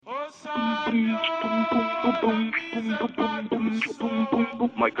Micah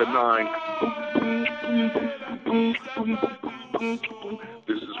 9.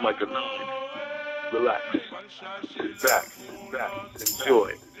 This is Micah 9. Relax. Sit back.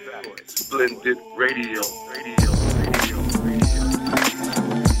 Enjoy. Splendid Radio.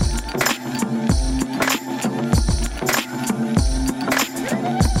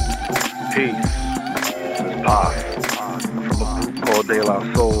 Peace. It's Pop. I'm from a group called De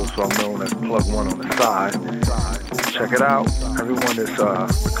La Soul, so I'm known as Plug One on the side. Check it out. Everyone that's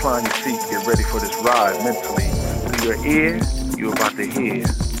recline your seat, get ready for this ride mentally. Through your ear, you're about to hear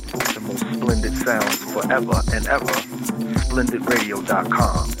the most splendid sounds forever and ever.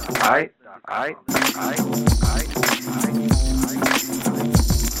 SplendidRadio.com. Alright?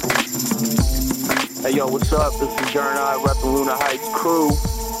 Hey yo, what's up? This is Jeremiah repping Luna Heights crew.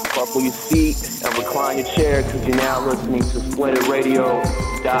 Buckle your seat and recline your chair because you're now listening to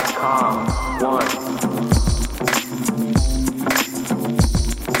SplendidRadio.com.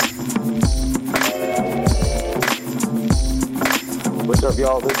 What's up,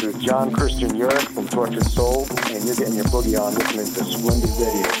 y'all? This is John Christian Urich from Tortured Soul, and you're getting your boogie on listening to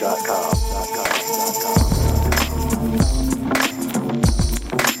SplendidRadio.com.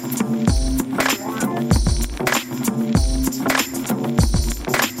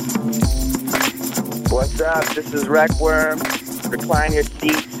 What's up? This is Wreckworm. Recline your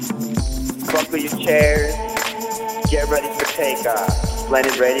seats, buckle your chairs, get ready for takeoff.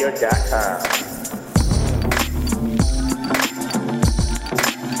 SplendidRadio.com.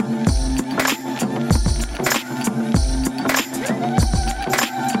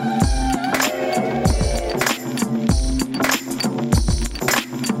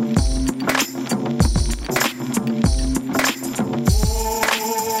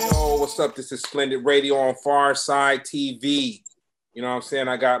 Up, this is Splendid Radio on Far Side TV. You know what I'm saying?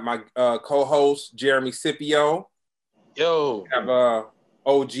 I got my co-host Jeremy Scipio. Yo. I have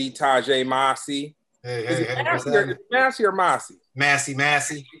OG Tajai Massey. Hey, Massey or Massey? Massey.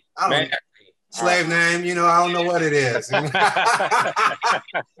 I don't know. Slave name, I don't know what it is.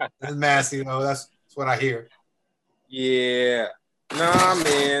 It's Massey, that's what I hear. Yeah. Nah,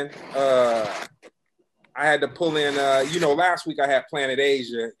 man. I had to pull in, last week I had Planet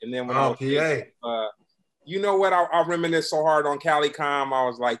Asia, and then when I was PA. You know what? I reminisce so hard on CaliCom. I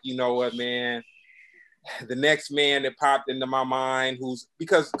was like, you know what, man? The next man that popped into my mind,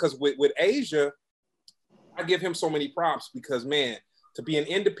 because with Asia, I give him so many props because, man, to be an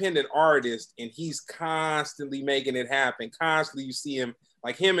independent artist and he's constantly making it happen. Constantly, you see him,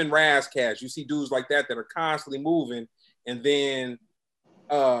 like him and Razcash. You see dudes like that are constantly moving, and then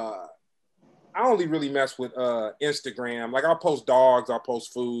I only really mess with Instagram. Like I'll post dogs, I'll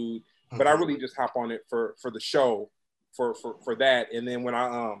post food, but I really just hop on it for the show, for that. And then when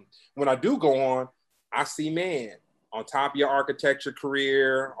I do go on, I see, man, on top of your architecture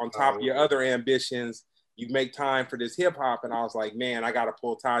career, on top of your other ambitions, you make time for this hip hop. And I was like, man, I gotta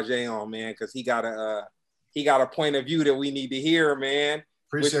pull Tajai on, man, because he got a point of view that we need to hear, man.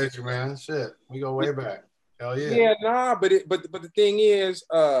 Appreciate you, man. Shit, we go way back. Hell yeah. Yeah, nah, but the thing is,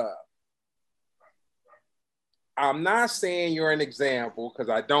 I'm not saying you're an example because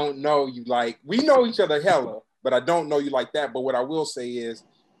I don't know you like, we know each other hella, but I don't know you like that. But what I will say is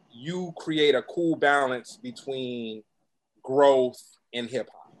you create a cool balance between growth and hip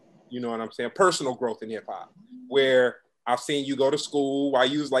hop. You know what I'm saying? Personal growth in hip hop, where I've seen you go to school while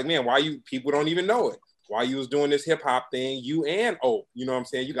you was like, man, people don't even know it. While you was doing this hip hop thing, you and you know what I'm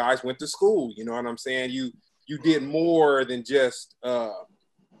saying? You guys went to school, you know what I'm saying? You did more than just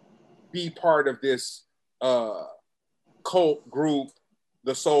be part of this cult group,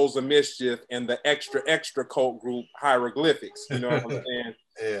 the Souls of Mischief, and the extra cult group Hieroglyphics. You know what I'm saying?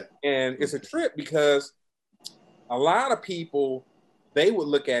 Yeah. And it's a trip because a lot of people, they would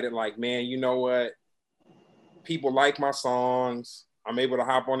look at it like, man, you know what? People like my songs. I'm able to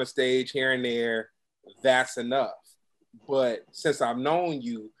hop on the stage here and there. That's enough. But since I've known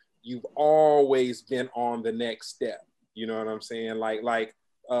you, you've always been on the next step. You know what I'm saying? Like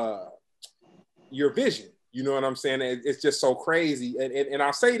your vision. You know what I'm saying? It's just so crazy. And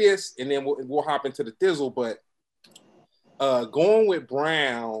I'll say this, and then we'll hop into the thizzle, but going with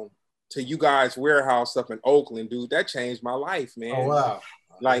Brown to you guys' warehouse up in Oakland, dude, that changed my life, man. Oh, wow.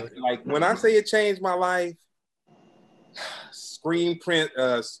 Like when I say it changed my life, screen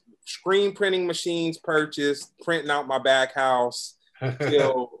printing machines purchased, printing out my back house,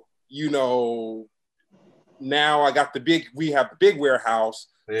 till, now I got we have the big warehouse,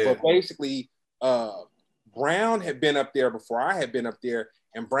 but basically, Brown had been up there before I had been up there,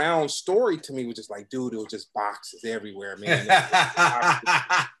 and Brown's story to me was just like, dude, it was just boxes everywhere, man.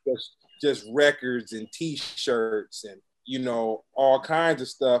 just records and T-shirts and all kinds of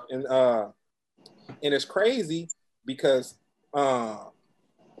stuff. And it's crazy because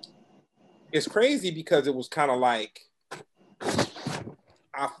it was kind of like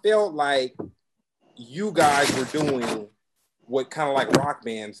I felt like you guys were doing what kind of like rock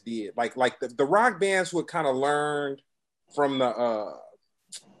bands did. Like the rock bands would kind of learned from the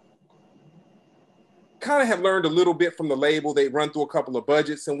kind of have learned a little bit from the label. They run through a couple of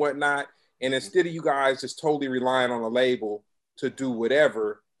budgets and whatnot. And instead of you guys just totally relying on the label to do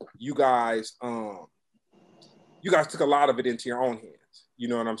whatever, you guys took a lot of it into your own hands. You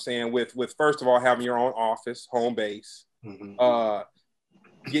know what I'm saying? With first of all, having your own office, home base,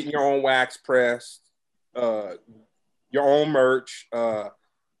 getting your own wax press, your own merch.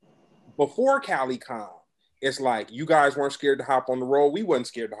 Before CaliCon, it's like you guys weren't scared to hop on the road. We wasn't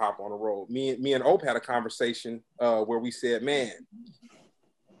scared to hop on the road. Me and Ope had a conversation where we said, man,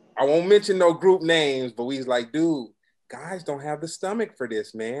 I won't mention no group names, but we was like, dude, guys don't have the stomach for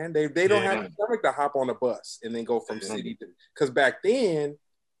this, man. They don't have the stomach to hop on a bus and then go from city to, because back then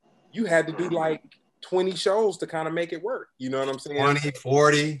you had to do like 20 shows to kind of make it work. You know what I'm saying? 20,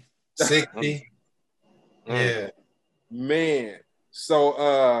 40, 60. Yeah. Man.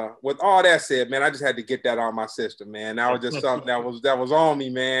 So with all that said, man, I just had to get that out of my system, man. That was just something that was on me,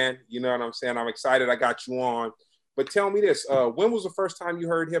 man. You know what I'm saying? I'm excited I got you on. But tell me this, when was the first time you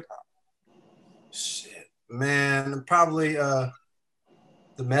heard hip hop? Shit, man, probably The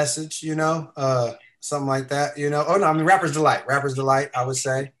Message, something like that, Oh no, I mean Rapper's Delight, I would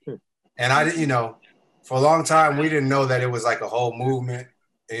say. And I didn't, for a long time we didn't know that it was like a whole movement.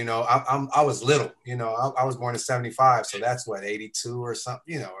 I was little, I was born in 75, so that's what, 82 or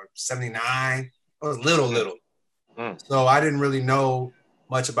something, or 79. I was little. So I didn't really know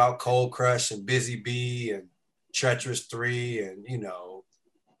much about Cold Crush and Busy Bee and Treacherous 3 and,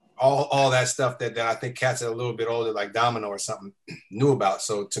 all that stuff that I think cats that are a little bit older, like Domino or something, knew about.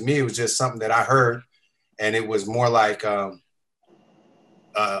 So to me, it was just something that I heard, and it was more like,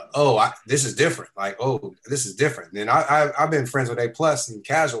 this is different. Like, this is different. And I've been friends with A+ and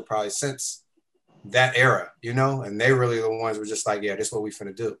Casual probably since that era, and they really the ones who were just like, yeah, this is what we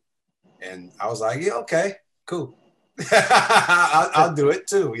finna do. And I was like, yeah, okay, cool. I'll do it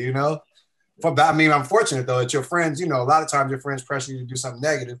too, I mean, I'm fortunate though that your friends, a lot of times your friends pressure you to do something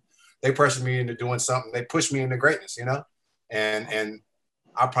negative. They pressure me into doing something. They push me into greatness, and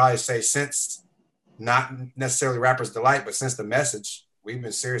I'll probably say since not necessarily Rapper's Delight, but since The Message, we've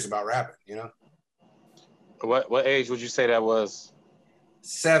been serious about rapping, What age would you say that was?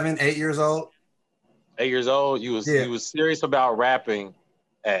 7, 8 years old. 8 years old? You was serious about rapping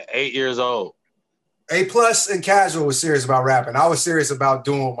at 8 years old. A+ and Casual was serious about rapping. I was serious about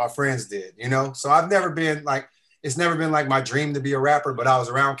doing what my friends did, So I've never been like, it's never been like my dream to be a rapper, but I was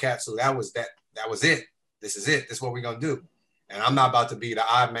around cats, so that was it. This is it. This is what we're gonna do. And I'm not about to be the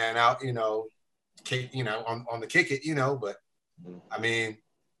odd man out, kick, on the kick it, but I mean,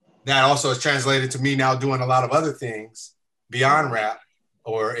 that also is translated to me now doing a lot of other things beyond rap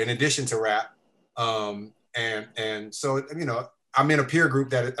or in addition to rap. And so, I'm in a peer group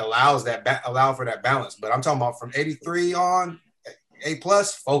that allow for that balance, but I'm talking about from 83 on, A+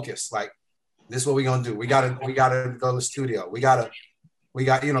 focus, like this is what we're gonna do. We gotta go to the studio. We got,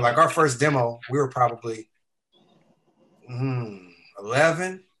 like our first demo, we were probably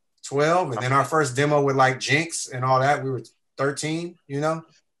 11, 12. And then our first demo with like Jinx and all that, we were 13, we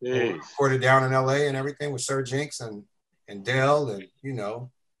recorded down in LA and everything with Sir Jinx and Dell and,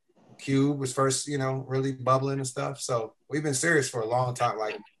 Cube was first, really bubbling and stuff. So we've been serious for a long time.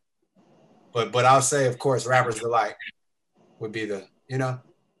 Like, but I'll say, of course, Rapper's Delight would be the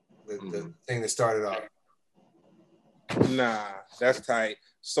thing that started off. Nah, that's tight.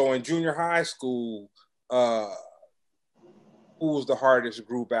 So in junior high school, who was the hardest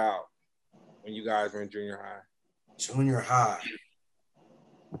group out when you guys were in junior high? Junior high.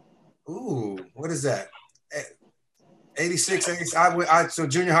 Ooh, what is that? 86, 86. So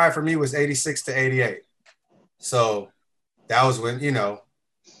junior high for me was 86 to 88. So that was when,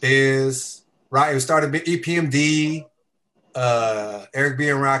 Biz, right? It started EPMD, Eric B.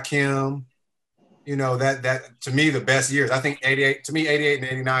 and Rakim, that to me, the best years. I think 88 and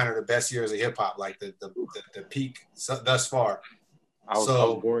 89 are the best years of hip hop, like the peak thus far. I was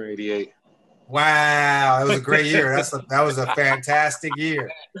born in 88. Wow, that was a great year. That was a fantastic year.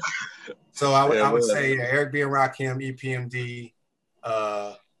 So I would say Eric B. and Rakim, EPMD,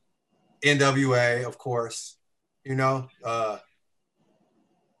 NWA, of course.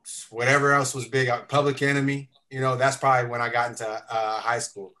 Whatever else was big, Public Enemy. That's probably when I got into high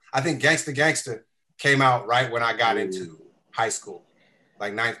school. I think Gangsta came out right when I got into high school.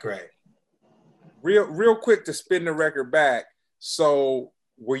 like 9th grade. Real quick to spin the record back. So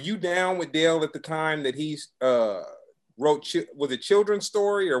were you down with Dale at the time that he's wrote, was it Children's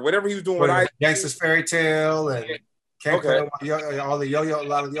Story or whatever he was doing with Gangsta's Fairy Tale and Can't Play all the yo-yo, a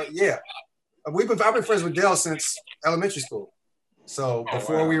lot of yeah. I've been friends with Dale since elementary school. So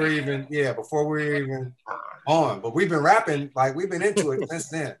before we were even on, but we've been rapping, like we've been into it since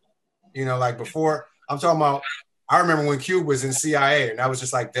then. You know, like before, I'm talking about, I remember when Cube was in CIA and that was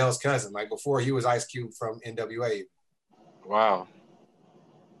just like Dale's cousin, like before he was Ice Cube from NWA. Wow.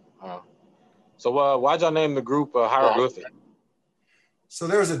 So why'd y'all name the group Hieroglyphics? So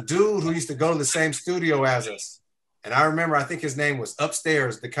there was a dude who used to go to the same studio as us. And I remember, I think his name was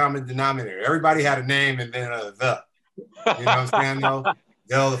Upstairs, the Common Denominator. Everybody had a name and then the. You know what I'm saying? No,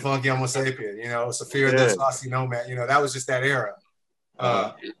 Del the Funky Homo Sapien, you know, Saphir the Saucy Nomad, you know, that was just that era.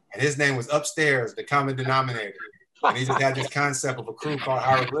 And his name was Upstairs, the Common Denominator. And he just had this concept of a crew called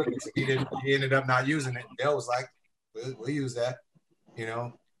Hieroglyphics. And he ended up not using it. Del was like, we'll use that, you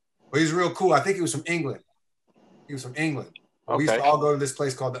know. But he was real cool. I think he was from England. We used to all go to this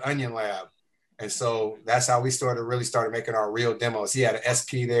place called the Onion Lab. And so that's how we really started making our real demos. He had an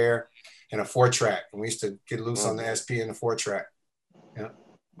SP there and a 4-track. And we used to get loose on the SP and the 4-track.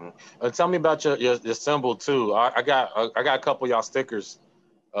 Yeah. Tell me about your symbol too. I got a couple of y'all stickers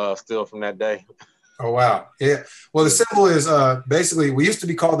still from that day. Oh, wow. Yeah. Well, the symbol is basically, we used to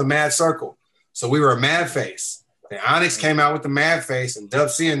be called the Mad Circle. So we were a mad face. And Onyx came out with the mad face and Dub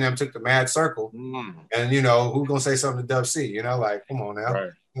C and them took the Mad Circle. And, you know, who's going to say something to Dub C? You know, like, come on now.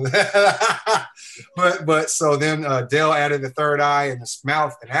 Right. but so then Dale added the third eye and the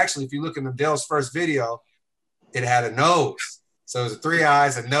mouth. And actually, if you look in the Dale's first video, it had a nose. So it was 3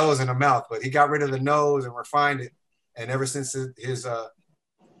 eyes, a nose, and a mouth. But he got rid of the nose and refined it. And ever since his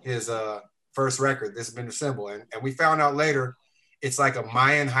first record, this has been the symbol. And we found out later, it's like a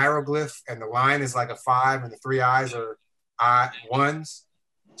Mayan hieroglyph, and the line is like a 5, and the 3 eyes are ones.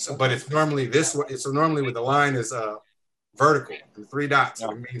 So, but it's normally this way. So normally with the line is vertical, and 3 dots.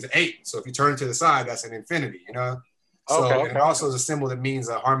 So it means 8. So if you turn to the side, that's an infinity, you know? So and it also is a symbol that means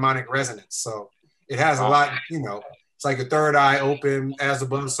a harmonic resonance. So it has a lot, you know, it's like a third eye open, as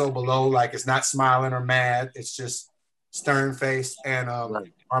above, so below, like it's not smiling or mad. It's just stern faced and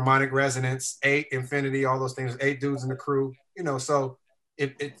harmonic resonance, 8, infinity, all those things, 8 dudes in the crew, you know, so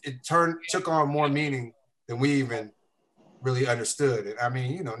it took on more meaning than we even really understood. And I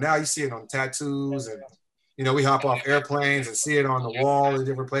mean, you know, now you see it on tattoos and, you know, we hop off airplanes and see it on the wall in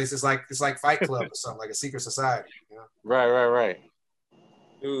different places. It's like Fight Club or something, like a secret society. You know? Right.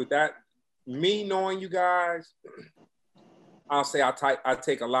 Dude, me knowing you guys, I'll say I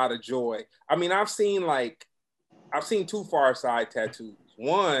take a lot of joy. I mean, I've seen 2 Far Side tattoos.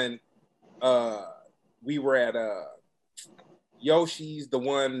 One, we were at Yoshi's, the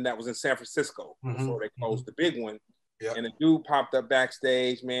one that was in San Francisco before they closed the big one. Yep. And a dude popped up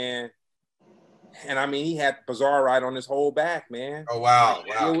backstage, man. And I mean, he had Bizarre Ride on his whole back, man. Oh, wow.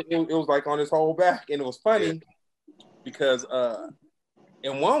 It was like on his whole back. And it was funny because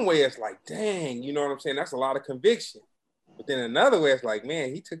in one way, it's like, dang, you know what I'm saying? That's a lot of conviction. But then another way, it's like,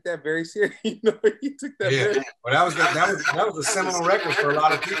 man, he took that very serious. You know, he took that very serious. Well, that was a seminal record for a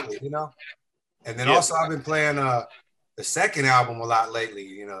lot of people, you know? And then also I've been playing the second album a lot lately,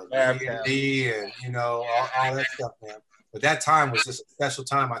 you know, D and, you know, all that stuff, man. But that time was just a special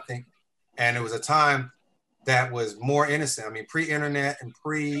time, I think. And it was a time that was more innocent. I mean, pre-internet and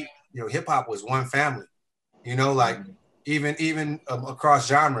hip hop was one family, you know, like even across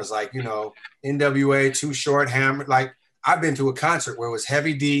genres, like, you know, NWA, Too Short, Hammer. Like, I've been to a concert where it was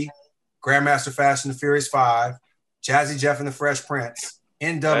Heavy D, Grandmaster Fast and the Furious 5, Jazzy Jeff and the Fresh Prince,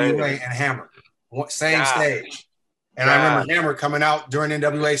 NWA, and Hammer. Same stage. And I remember Hammer coming out during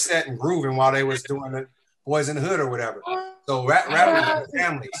NWA set and grooving while they was doing the Boys in the Hood or whatever. So rap was a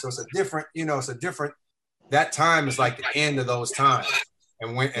family. So it's a different, that time is like the end of those times.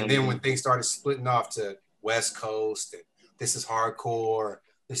 And then when things started splitting off to West Coast, and this is hardcore,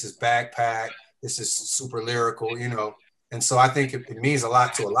 this is backpack, this is super lyrical, you know. And so I think it means a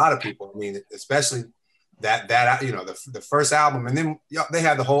lot to a lot of people. I mean, especially that you know, the first album, and then they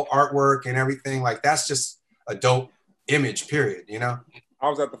had the whole artwork and everything. Like, that's just a dope image, period, you know. I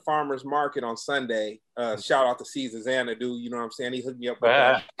was at the farmer's market on Sunday. Shout out to Caesar Zana, dude. You know what I'm saying? He hooked me up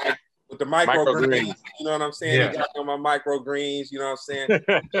with the microgreens. You know what I'm saying? Yeah. He got me on my microgreens. You know what I'm saying?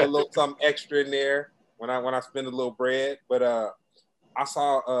 Put a little something extra in there when I spend a little bread. But I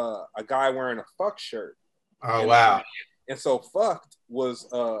saw a guy wearing a Fuck shirt. Oh, wow. And so Fucked was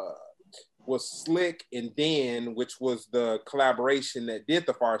Slick and Dan, which was the collaboration that did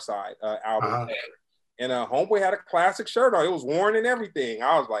the Far Side album. And homeboy had a classic shirt on. It was worn and everything.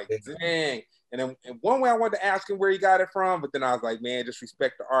 I was like, dang. And then one way I wanted to ask him where he got it from, but then I was like, man, just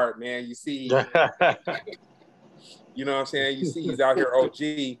respect the art, man. You see, you know what I'm saying? You see, he's out here OG.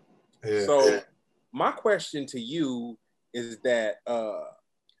 Yeah. So my question to you is that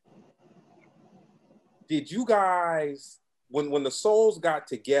did you guys, when the Souls got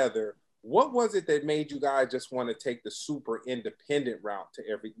together, what was it that made you guys just want to take the super independent route to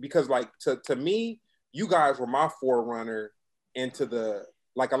because like to me, you guys were my forerunner into the,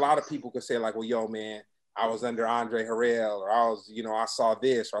 like a lot of people could say like, well, yo, man, I was under Andre Harrell, or I was, you know, I saw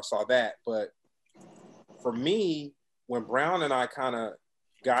this or I saw that. But for me, when Brown and I kind of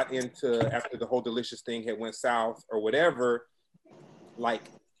got into, after the whole Delicious thing had went south or whatever, like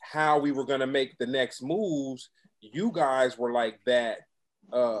how we were going to make the next moves, you guys were like that,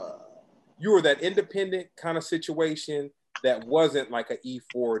 you were that independent kind of situation that wasn't like a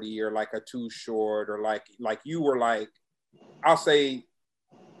E40 or like a Too Short, or like you were like, I'll say,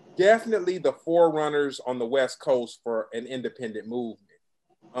 definitely the forerunners on the West Coast for an independent movement.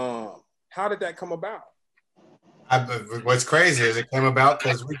 How did that come about? What's crazy is it came about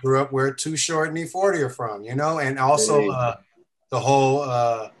because we grew up where Too Short and E40 are from, you know, and also the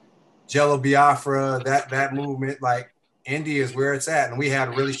whole Jello Biafra, that movement, like indie is where it's at. And we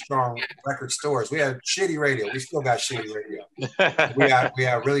had really strong record stores. We had shitty radio. We still got shitty radio. we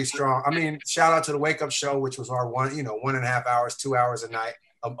had really strong. I mean, shout out to the Wake Up Show, which was our 1.5 hours, 2 hours a night,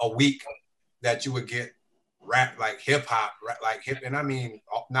 a week, that you would get rap, like hip hop, like hip. And I mean,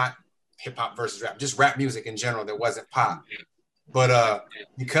 not hip hop versus rap, just rap music in general. There wasn't pop. But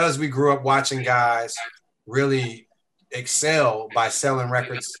because we grew up watching guys really excel by selling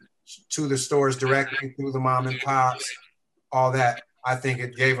records to the stores directly, through the mom and pops, all that, I think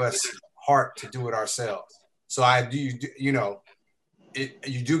it gave us heart to do it ourselves. So you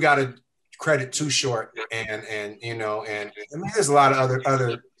do got to credit Too Short and I mean, there's a lot of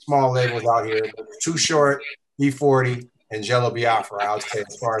other small labels out here, but Too Short, E40, and Jello Biafra, I would say,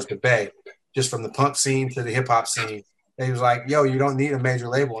 as far as the Bay, just from the punk scene to the hip hop scene. They was like, yo, you don't need a major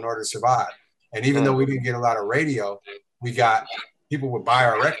label in order to survive. And even though we didn't get a lot of radio, we got people would buy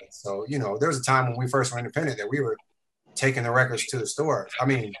our records. So, you know, there was a time when we first were independent that we were taking the records to the stores. I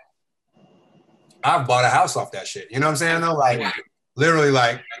mean, I've bought a house off that shit. You know what I'm saying? Though, like literally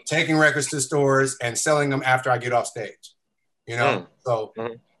like taking records to stores and selling them after I get off stage, you know? So,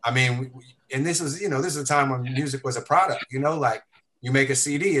 I mean, and this is a time when music was a product, you know, like you make a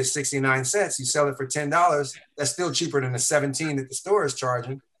CD, it's 69 cents. You sell it for $10. That's still cheaper than the 17 that the store is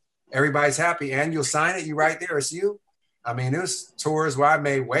charging. Everybody's happy, and you'll sign it. You right there. It's you. I mean, there's tours where I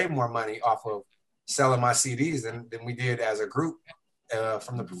made way more money off of selling my CDs than we did as a group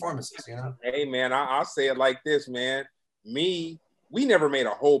from the performances, you know? Hey, man, I'll say it like this, man. We never made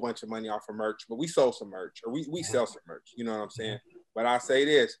a whole bunch of money off of merch, but we sold some merch, or we sell some merch, you know what I'm saying? But I say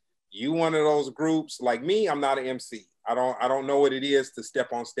this, you one of those groups, like me, I'm not an MC. I don't know what it is to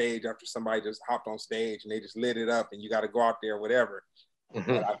step on stage after somebody just hopped on stage and they just lit it up and you got to go out there, whatever. But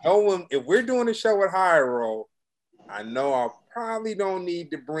I know if we're doing a show at Hieroglyphics, I know I probably don't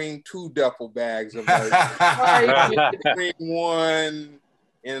need to bring 2 duffel bags of merch. I need to bring one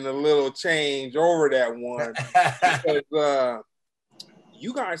and a little change over that one, because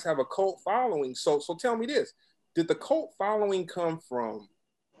you guys have a cult following. So tell me this: did the cult following come from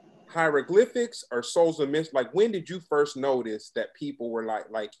Hieroglyphics or Souls of Mystery? Like, when did you first notice that people were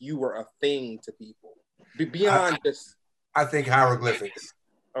like you were a thing to people beyond just? I think Hieroglyphics,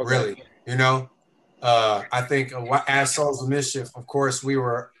 really, you know. I think as Souls of Mischief, of course, we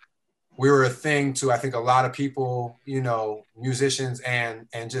were a thing to, I think, a lot of people, you know, musicians and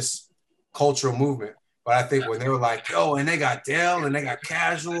just cultural movement. But I think when they were like, yo, and they got Dell and they got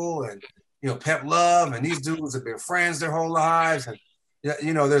Casual and, you know, Pep Love, and these dudes have been friends their whole lives, and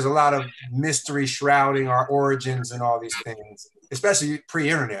you know, there's a lot of mystery shrouding our origins and all these things, especially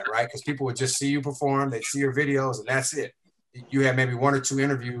pre-internet, right? Because people would just see you perform, they'd see your videos, and that's it. You had maybe 1 or 2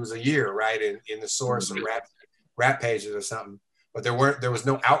 interviews a year, right, in the source or rap pages or something. But there was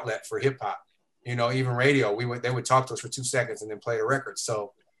no outlet for hip hop. You know, even radio, they would talk to us for 2 seconds and then play the record.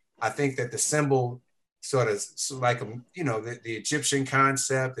 So I think that the symbol sort of like, you know, the Egyptian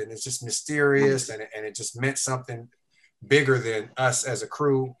concept, and it's just mysterious, and it just meant something bigger than us as a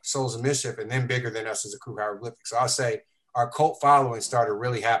crew, Souls of Mischief, and then bigger than us as a crew, Hieroglyphics. So I'll say our cult following started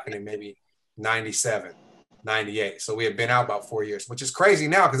really happening maybe 97. 98. So we had been out about 4 years, which is crazy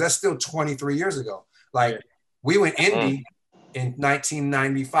now because that's still 23 years ago. Like we went indie in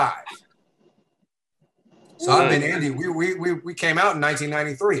 1995. So I've been indie. We came out in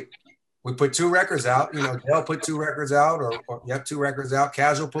 1993. We put 2 records out. You know, Dell put 2 records out, or 2 records out.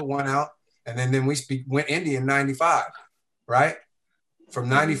 Casual put 1 out. And then we went indie in 95, right? From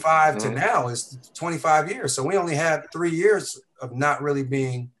 95 to now is 25 years. So we only had 3 years of not really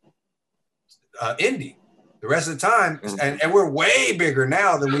being indie. The rest of the time, and we're way bigger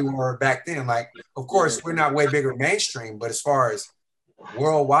now than we were back then. Like, of course, we're not way bigger mainstream, but as far as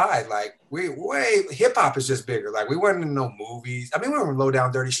worldwide, like hip hop is just bigger. Like we weren't in no movies. I mean, we were in Low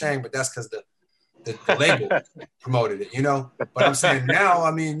Down Dirty Shame, but that's because the label promoted it, you know. But I'm saying now,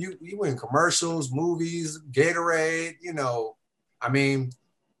 I mean, you were in commercials, movies, Gatorade, you know. I mean,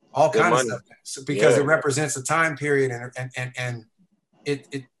 all kinds of stuff because it represents a time period, and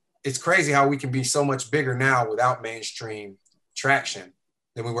it's crazy how we can be so much bigger now without mainstream traction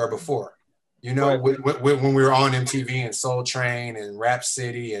than we were before. You know, when we were on MTV and Soul Train and Rap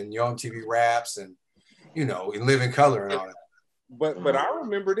City and Yo MTV Raps and, you know, in Living Color and all that. But I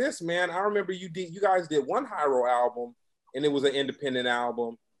remember this, man. I remember you guys did one Hyro album, and it was an independent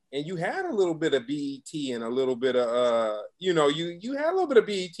album, and you had a little bit of BET and a little bit of you know, you had a little bit of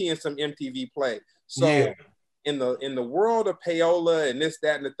BET and some MTV play. So in the world of payola and this,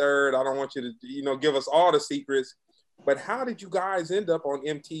 that, and the third, I don't want you to, you know, give us all the secrets. But how did you guys end up on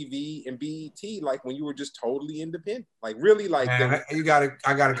MTV and BET, like when you were just totally independent? Like really, like man,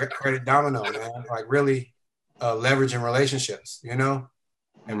 I gotta credit Domino, man. Like really leveraging relationships, you know,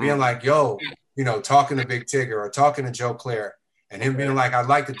 and being like, yo, you know, talking to Big Tigger or talking to Joe Claire, and him being like, I'd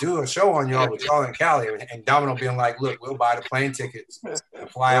like to do a show on y'all with y'all in Cali, and Domino being like, look, we'll buy the plane tickets and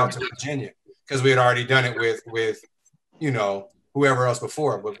fly out to Virginia because we had already done it with you know, whoever else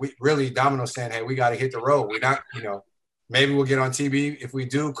before. But we really, Domino saying, hey, we got to hit the road. We're not, you know. Maybe we'll get on TV. If we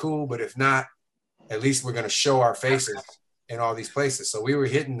do, cool. But if not, at least we're going to show our faces in all these places. So we were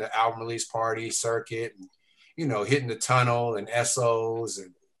hitting the album release party circuit, and, you know, hitting the Tunnel and SOs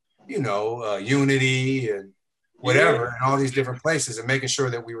and, you know, Unity and whatever, and all these different places, and making sure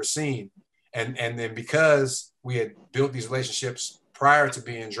that we were seen. And then because we had built these relationships prior to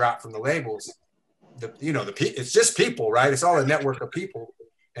being dropped from the labels, it's just people, right? It's all a network of people.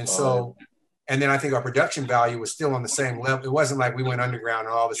 And so... And then I think our production value was still on the same level. It wasn't like we went underground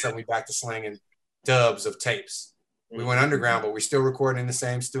and all of a sudden we back to slinging dubs of tapes. We went underground, but we're still recording in the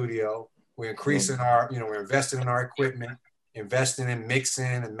same studio. We're increasing we're investing in our equipment, investing in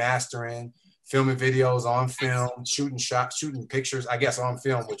mixing and mastering, filming videos on film, shooting pictures, I guess on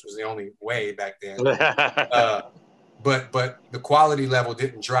film, which was the only way back then. But the quality level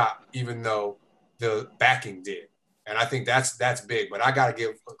didn't drop, even though the backing did. And I think that's big, but I got to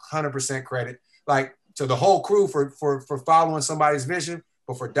give 100% credit, like to the whole crew for following somebody's vision,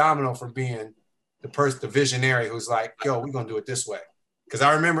 but for Domino for being the visionary who's like, yo, we're going to do it this way. Because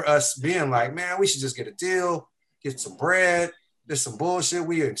I remember us being like, man, we should just get a deal, get some bread. There's some bullshit.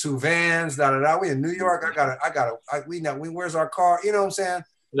 We in 2 vans, We in New York. Where's our car? You know what I'm saying?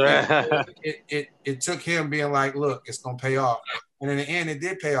 It took him being like, look, it's going to pay off. And in the end, it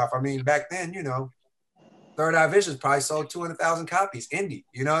did pay off. I mean, back then, you know, Third Eye Visions probably sold 200,000 copies indie.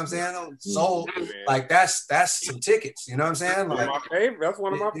 You know what I'm saying? Sold like that's some tickets. You know what I'm saying? Like, that's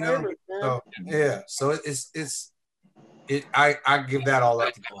one of my favorites. Man. So yeah, so I give that all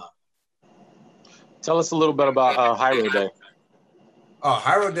up to Blum. Tell us a little bit about Hyro Day. Oh,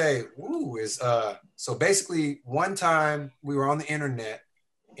 Hyro Day, is so basically one time we were on the internet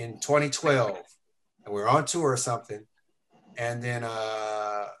in 2012 and we were on tour or something, and then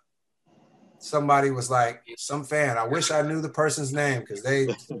somebody was like, some fan, I wish I knew the person's name because they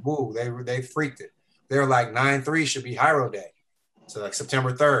freaked it. They were like 9/3 should be Hyro Day. So like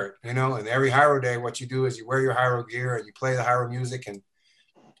September 3rd, you know, and every Hyro Day, what you do is you wear your Hyro gear and you play the Hyro music and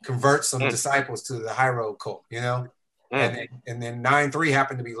convert some disciples to the Hyro cult, you know? And then 9/3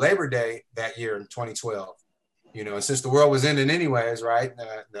 happened to be Labor Day that year in 2012. You know, and since the world was ending anyways, right? I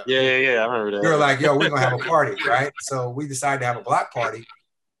remember that. We were like, yo, we're gonna have a party, right? So we decided to have a block party.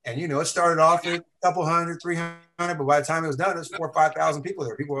 And, you know, it started off at a couple hundred, 300, but by the time it was done, it was 4,000 or 5,000 people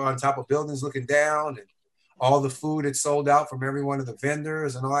there. People were on top of buildings looking down, and all the food had sold out from every one of the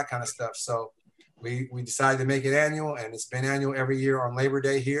vendors and all that kind of stuff. So we decided to make it annual, and it's been annual every year on Labor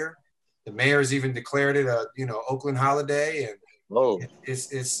Day here. The mayor's even declared it a, you know, Oakland holiday. And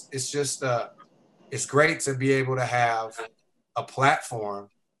it's just, it's great to be able to have a platform,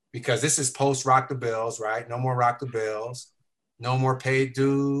 because this is post Rock the Bells, right? No more Rock the Bells. No more paid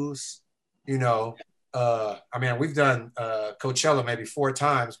dues, you know. I mean, we've done Coachella maybe 4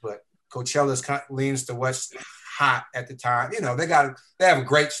 times, but Coachella's leans to what's hot at the time. You know, they have a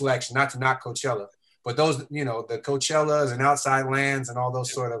great selection, not to knock Coachella, but those, you know, the Coachellas and Outside Lands and all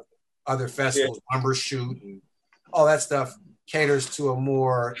those sort of other festivals, Bumbershoot and all that stuff caters to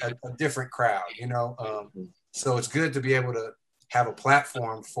a different crowd, you know. So it's good to be able to have a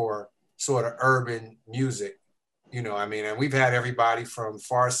platform for sort of urban music. You know, I mean, and we've had everybody from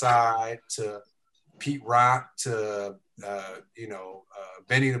Farside to Pete Rock to,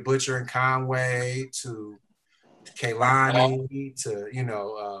 Benny the Butcher and Conway to Kehlani to,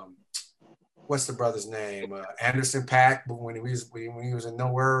 what's the brother's name? Anderson .Paak, when he was in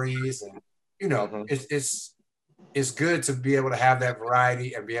No Worries. And, it's good to be able to have that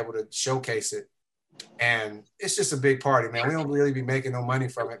variety and be able to showcase it. And it's just a big party, man. We don't really be making no money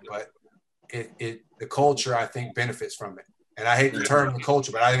from it, but the culture, I think, benefits from it. And I hate the term the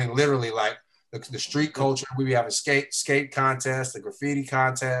culture, but I mean literally like the street culture. We be having skate contests, the graffiti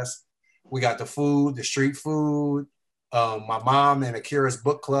contest. We got the food, the street food. My mom and Akira's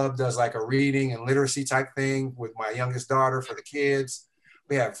book club does like a reading and literacy type thing with my youngest daughter for the kids.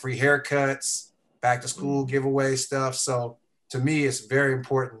 We have free haircuts, back to school giveaway stuff. So to me, it's a very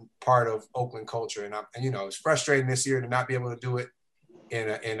important part of Oakland culture. And it's frustrating this year to not be able to do it in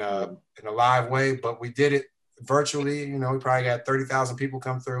a live way, but we did it virtually. We probably got 30,000 people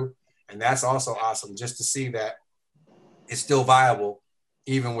come through, and that's also awesome just to see that it's still viable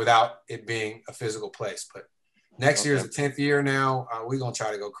even without it being a physical place. But next year is the 10th year now. We're gonna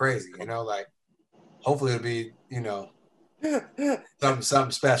try to go crazy, like hopefully it'll be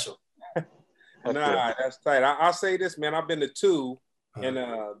something special. Nah, that's tight. I'll say this, man. I've been to two, and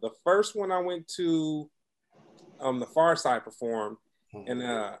the first one I went to, the Far Side performed, and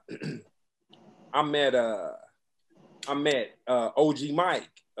I met OG Mike,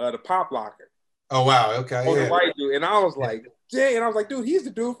 the Pop Locker. Oh wow, okay, the white dude, and I was like, dang, and I was like, dude, he's the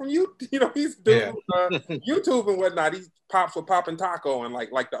dude from he's the dude from YouTube and whatnot. He pops with Pop and Taco and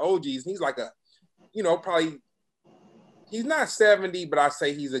like the OGs. And he's like a, probably. He's not 70, but I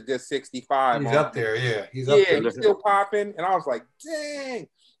say he's a good 65. He's up there, yeah. He's up there. He's still popping. And I was like, dang.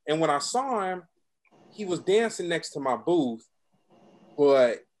 And when I saw him, he was dancing next to my booth,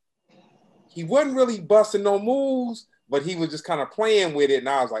 but he wasn't really busting no moves, but he was just kind of playing with it. And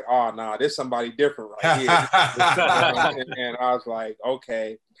I was like, oh, nah, there's somebody different right here. and I was like,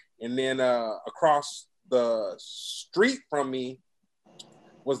 okay. And then across the street from me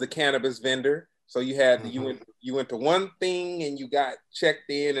was the cannabis vendor. So you had you went to one thing and you got checked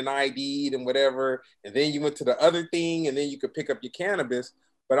in and ID'd and whatever, and then you went to the other thing and then you could pick up your cannabis.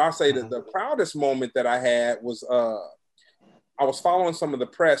 But I'll say that the proudest moment that I had was I was following some of the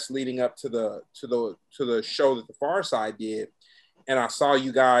press leading up to the show that the Far Side did, and I saw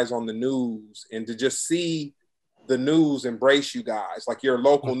you guys on the news, and to just see the news embrace you guys, like your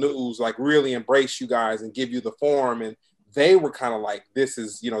local news, like really embrace you guys and give you the forum. And they were kind of like, this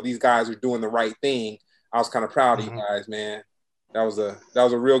is, these guys are doing the right thing. I was kind of proud of you guys, man. That was a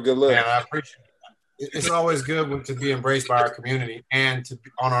real good look. Yeah, I appreciate it. It's always good to be embraced by our community and to be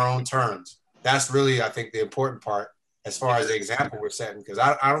on our own terms. That's really, I think, the important part as far as the example we're setting, because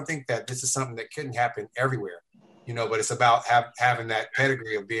I don't think that this is something that couldn't happen everywhere, but it's about having that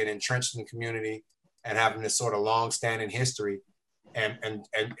pedigree of being entrenched in the community and having this sort of long-standing history and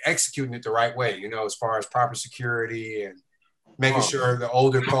executing it the right way, as far as proper security and making sure the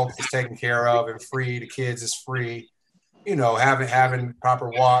older folks is taken care of and free, the kids is free, having proper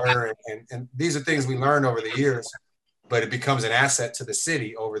water. And these are things we learned over the years, but it becomes an asset to the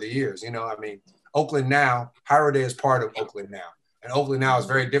city over the years. Oakland now, Hieroglyphics is part of Oakland now. And Oakland now is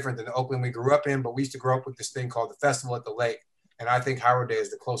very different than the Oakland we grew up in, but we used to grow up with this thing called the Festival at the Lake. And I think Hieroglyphics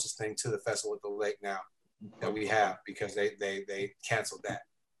is the closest thing to the Festival at the Lake now that we have, because they canceled that.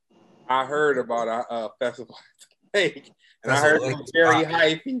 I heard about a Festival at the Lake. And I heard it was very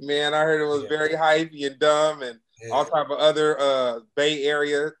hypey, man. I heard it was very hypey and dumb and all type of other Bay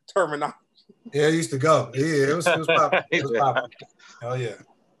Area terminology. Yeah, it used to go. Yeah, it was popping. It was popping. Hell yeah.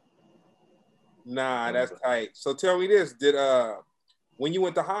 Nah, that's tight. So tell me this: did when you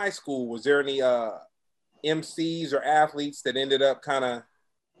went to high school, was there any MCs or athletes that ended up kind of,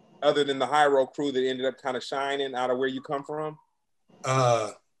 other than the Hyro crew, that ended up kind of shining out of where you come from?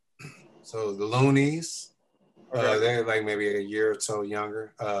 So the Loonies. They're like maybe a year or so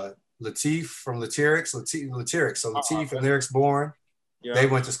younger. Latif from Lyrics. So Latif and Lyrics Born. Yeah. They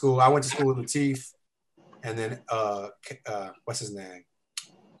went to school. I went to school with Latif, and then what's his name?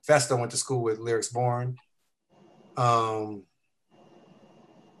 Festo went to school with Lyrics Born.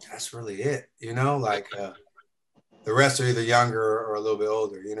 That's really it. The rest are either younger or a little bit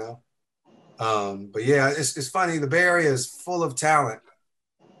older. But yeah, it's funny. The Bay Area is full of talent,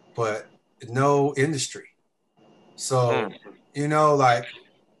 but no industry. So, and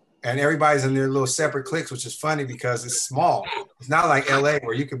everybody's in their little separate cliques, which is funny because it's small. It's not like LA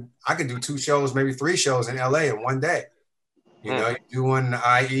where I could do 2 shows, maybe 3 shows in LA in one day. You do one in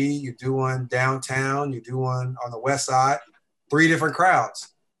the IE, you do one downtown, you do one on the west side, 3 different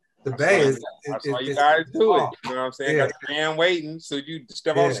crowds. The Bay is. That's why you guys do it. You know what I'm saying? Yeah. Got the man waiting, so you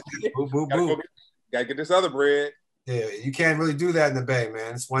step Yeah. on the stick. Boop, boop, Gotta, boop. gotta get this other bread. Yeah, you can't really do that in the Bay,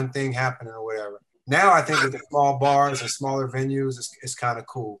 man. It's one thing happening or whatever. Now I think with the small bars and smaller venues, it's kind of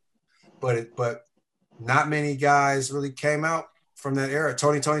cool. But not many guys really came out from that era.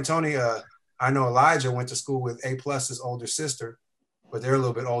 Tony. I know Elijah went to school with A+'s older sister, but they're a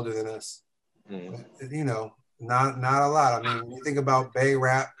little bit older than us. Mm. But, you know, not a lot. I mean, when you think about Bay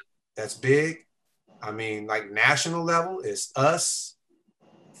rap, that's big. I mean, like national level is us,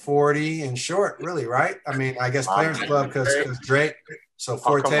 40 and Short, really, right? I mean, I guess Players Club because Drake. So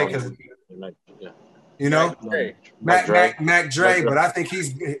Forte because you know Mac Dre, but I think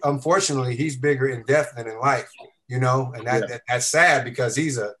unfortunately he's bigger in death than in life, you know, and that's sad because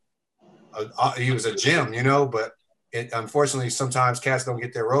he was a gem, you know, but unfortunately sometimes cats don't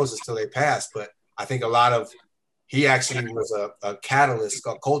get their roses till they pass. But I think he actually was a catalyst,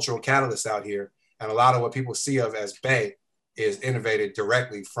 a cultural catalyst out here, and a lot of what people see of as Bay is innovated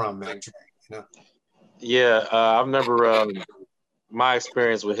directly from Mac Dre, you know. Yeah, I remember my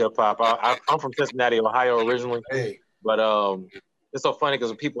experience with hip hop. I'm from Cincinnati, Ohio originally, but it's so funny because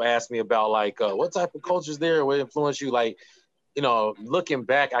when people ask me about like what type of cultures there, what influenced you, like, you know, looking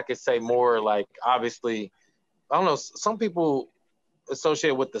back, I could say more like obviously, I don't know, some people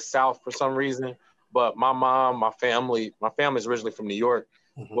associate with the South for some reason, but my family's originally from New York.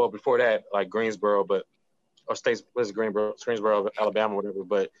 Mm-hmm. Well, before that, like Greensboro, Greensboro, Alabama, whatever.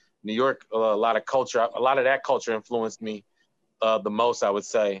 But New York, a lot of that culture influenced me the most, I would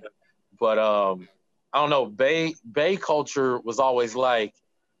say. But I don't know, Bay culture was always like,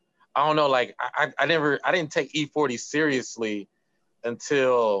 I don't know, like I didn't take E40 seriously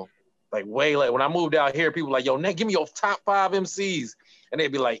until like way late. When I moved out here, people were like, yo, Nick, give me your top 5 MCs. And they'd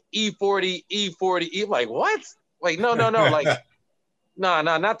be like, E40, like, what? Like, no, like, no,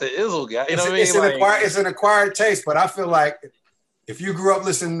 not the Izzle guy. You know what I mean? It's an acquired taste, but I feel like if you grew up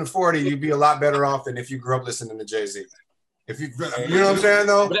listening to 40, you'd be a lot better off than if you grew up listening to Jay-Z. If you know what I'm saying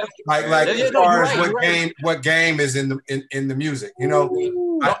though, like as far as what game is in the music, you know.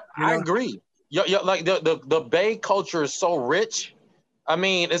 I agree. Like the Bay culture is so rich. I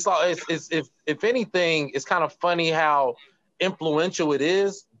mean, it's if anything, it's kind of funny how influential it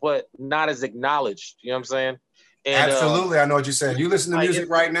is, but not as acknowledged. You know what I'm saying? And, absolutely, I know what you're saying. You listen to music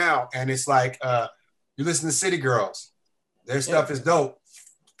right now, and it's like you listen to City Girls. Their stuff is dope.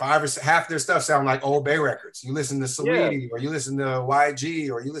 Half their stuff sound like old Bay records. You listen to Saweetie, or you listen to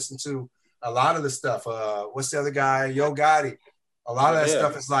YG, or you listen to a lot of the stuff. What's the other guy? Yo Gotti. A lot of that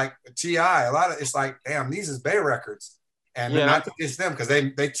stuff is like T.I. A lot of it's like, damn, these is Bay records, and not to diss them because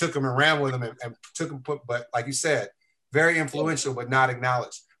they took them and ran with them and took them. But like you said, very influential, but not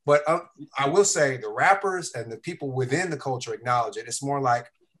acknowledged. But I will say the rappers and the people within the culture acknowledge it. It's more like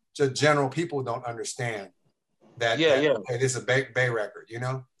just general people don't understand that. Okay, this is a Bay record, you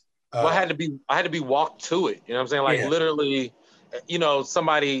know. Well, I had to be walked to it. You know what I'm saying? Like literally, you know,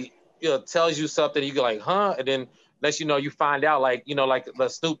 somebody tells you something, you go like, huh, and then next you know, you find out like, you know, like the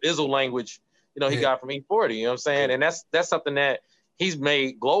Snoop Izzle language, you know, he got from E40. You know what I'm saying? And that's something that he's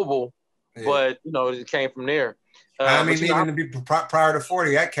made global, but you know, it came from there. I mean, even to be prior to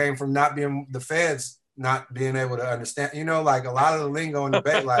 40, that came from not being the feds, not being able to understand, you know, like a lot of the lingo in the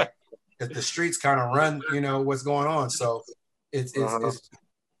Bay, like that the streets kind of run, you know, what's going on. So it's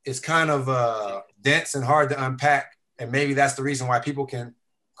kind of dense and hard to unpack. And maybe that's the reason why people can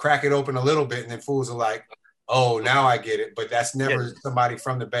crack it open a little bit and then fools are like, oh, now I get it. But that's never somebody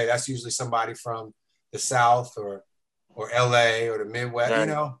from the Bay. That's usually somebody from the South or LA or the Midwest, you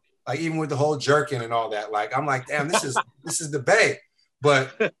know. Like even with the whole jerking and all that, like I'm like, damn, this is the Bay,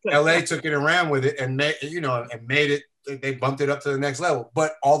 but LA took it and ran with it and made it. They bumped it up to the next level.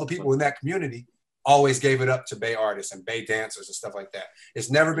 But all the people in that community always gave it up to Bay artists and Bay dancers and stuff like that. It's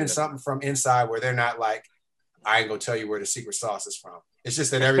never been something from inside where they're not like, I ain't gonna tell you where the secret sauce is from. It's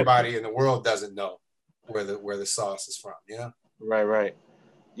just that everybody in the world doesn't know where the sauce is from. You know? Right.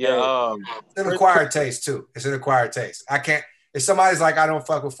 Yeah. It's an acquired taste too. It's an acquired taste. I can't. If somebody's like, I don't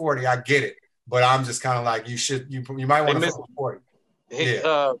fuck with 40, I get it. But I'm just kind of like, you might want to fuck with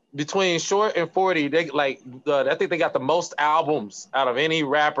 40. Between Short and 40, they like I think they got the most albums out of any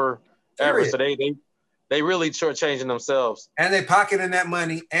rapper ever. So they really shortchanging themselves. And they pocketing that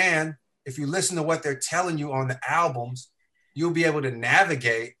money. And if you listen to what they're telling you on the albums, you'll be able to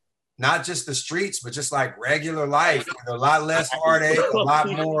navigate not just the streets, but just like regular life with a lot less heartache,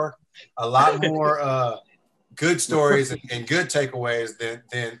 a lot more good stories and good takeaways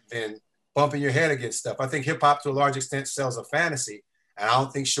than bumping your head against stuff. I think hip hop to a large extent sells a fantasy, and I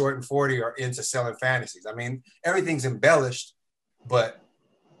don't think Short and 40 are into selling fantasies. I mean, everything's embellished, but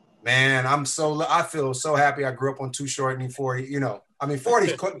Man, I feel so happy I grew up on Too Short and E40. You know, I mean,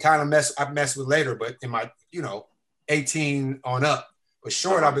 40 kind of I messed with later, but in my, 18 on up. But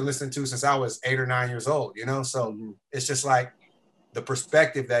Short, I've been listening to since I was 8 or 9 years old, So it's just like the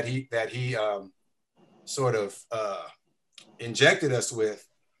perspective that he sort of injected us with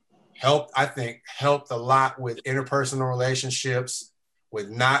helped a lot with interpersonal relationships, with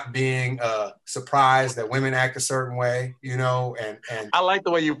not being surprised that women act a certain way, and I like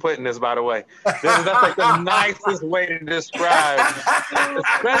the way you're putting this, by the way. That's like the nicest way to describe,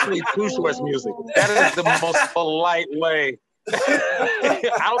 especially Too Short's music. That is the most polite way.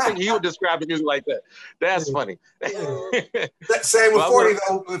 I don't think he would describe the music like that. That's funny. Same with 40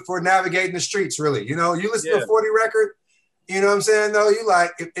 though, for navigating the streets, really. You listen to a 40 record, you know what I'm saying? Though you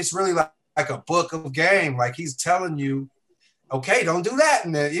it's really like a book of game. Like he's telling you, okay, don't do that.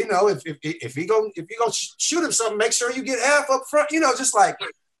 And then, if you go shoot him something, make sure you get half up front, just like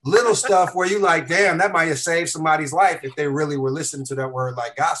little stuff where you like, damn, that might have saved somebody's life if they really were listening to that word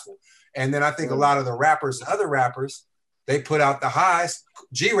like gospel. And then I think a lot of the rappers and other rappers, they put out the highs.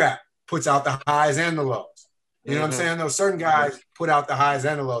 G-Rap puts out the highs and the lows. You know what I'm saying? Those certain guys put out the highs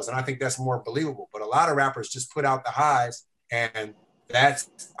and the lows, and I think that's more believable. But a lot of rappers just put out the highs, and that's,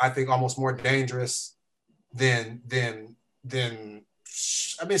 I think, almost more dangerous than I mean,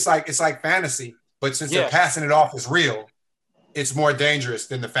 it's like fantasy, but since they're passing it off as real, it's more dangerous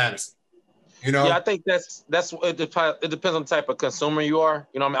than the fantasy. Yeah, I think that's it depends on the type of consumer you are.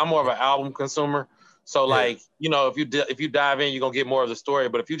 I'm more of an album consumer. So like, if you dive in, you're gonna get more of the story.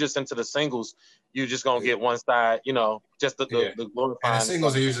 But if you just into the singles, you're just gonna get one side, just the glorifying. And the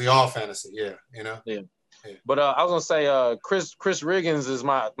singles are usually all fantasy, Yeah. But I was gonna say, Chris Riggins is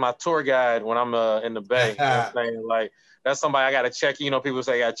my tour guide when I'm in the Bay. You know what I'm saying? Like, that's somebody I gotta check. People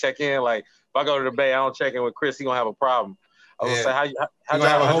say I gotta check in. Like, if I go to the Bay, I don't check in with Chris, he gonna have a problem. I was gonna say, how you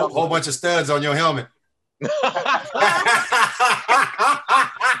have a whole bunch of studs on your helmet.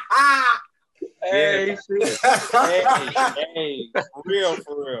 Hey, hey, for real.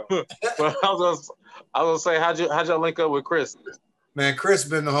 But I was gonna say, how'd y'all link up with Chris? Man, Chris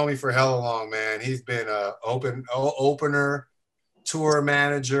been the homie for hella long, man. He's been a opener, tour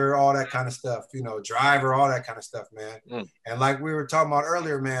manager, all that kind of stuff, driver, all that kind of stuff, man. And like we were talking about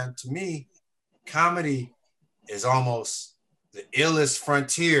earlier, man, to me, comedy is almost the illest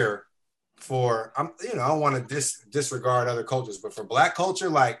frontier for, I don't want to disregard other cultures, but for Black culture,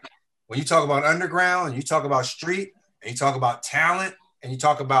 like when you talk about underground and you talk about street and you talk about talent and you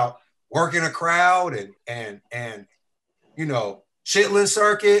talk about working a crowd and Chitlin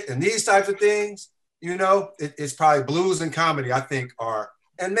circuit and these types of things, it's probably blues and comedy, I think,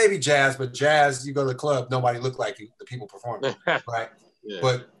 and maybe jazz, but jazz, you go to the club, nobody look like you, the people performing, right?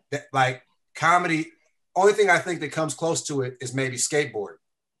 But like comedy, only thing I think that comes close to it is maybe skateboard,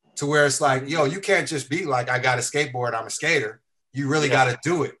 to where it's like, yo, you can't just be like, I got a skateboard, I'm a skater. You really got to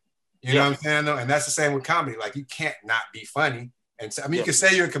do it. You know what I'm saying? Though? And that's the same with comedy. Like, you can't not be funny. And so, you can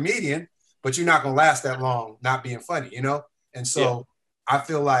say you're a comedian, but you're not going to last that long not being funny, And so I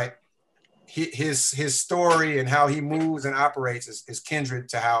feel like his story and how he moves and operates is kindred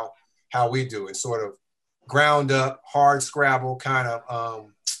to how we do it. Sort of ground up, hard scrabble kind of,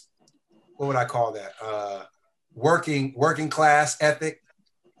 what would I call that? Working class ethic,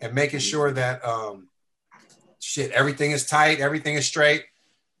 and making sure that everything is tight, everything is straight.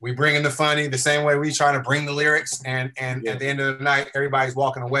 We bring in the funny the same way we try to bring the lyrics, and at the end of the night, everybody's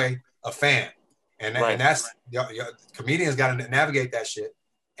walking away a fan. And that's comedians got to navigate that shit.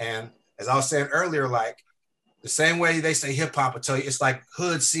 And as I was saying earlier, like the same way they say hip hop will tell you, it's like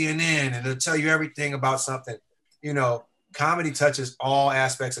hood CNN, and it'll tell you everything about something. Comedy touches all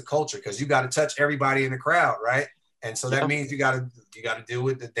aspects of culture because you got to touch everybody in the crowd, right? And so that means you got to deal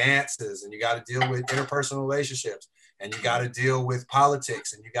with the dances, and you got to deal with interpersonal relationships, and you got to deal with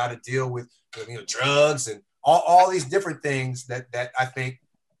politics, and you got to deal with drugs and all these different things that I think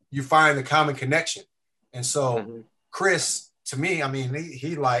you find the common connection. And so Chris, to me, I mean,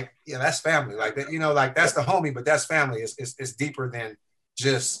 he like, that's family. Like that, like that's the homie, but that's family. It's deeper than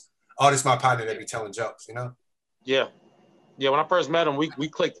just, this is my partner that be telling jokes, Yeah. Yeah, when I first met him, we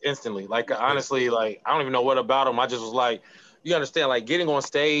clicked instantly. Like, honestly, like, I don't even know what about him. I just was like, you understand, like, getting on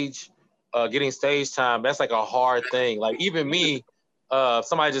stage, getting stage time, that's like a hard thing. Like, even me,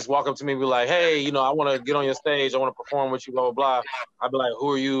 somebody just walk up to me and be like, hey, I want to get on your stage. I want to perform with you, blah, blah, blah. I'd be like, who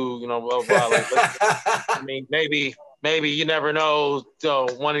are you? Blah, blah, blah. Like, I mean, maybe you never know.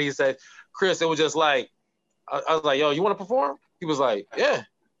 So one of these said, Chris, it was just like, I was like, yo, you want to perform? He was like, yeah.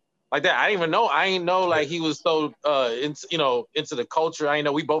 Like that. I didn't know like he was so into the culture. I didn't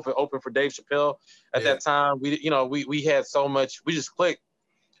know we both were open for Dave Chappelle at that time. We had so much, we just clicked.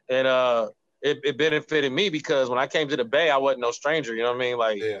 And it benefited me because when I came to the Bay, I wasn't no stranger. You know what I mean?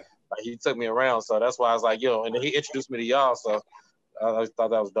 Like he took me around, so that's why I was like, yo, and then he introduced me to y'all. So I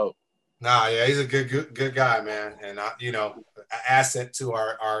thought that was dope. Nah, yeah, he's a good guy, man, and you know, an asset to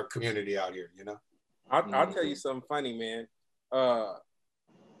our community out here. You know, I'll tell you something funny, man. I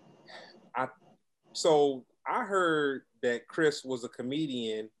heard that Chris was a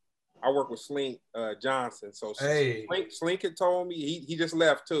comedian. I work with Slink Johnson. So Slink had told me he just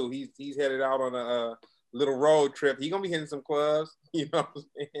left too. He's headed out on a little road trip. He's gonna be hitting some clubs. You know what I'm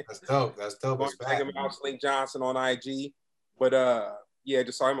saying? That's dope. That's dope. Check him out, Slink Johnson on IG. But yeah,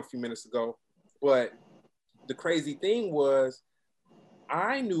 just saw him a few minutes ago. But the crazy thing was,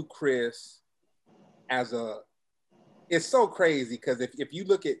 I knew Chris as it's so crazy because if you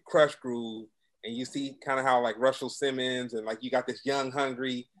look at Crush Groove and you see kind of how like Russell Simmons and like you got this young,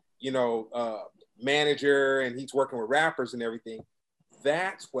 hungry, you know, manager and he's working with rappers and everything.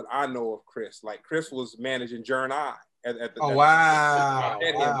 That's what I know of Chris. Like Chris was managing Jern I at the wow.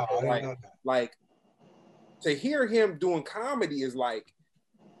 Like to hear him doing comedy is like,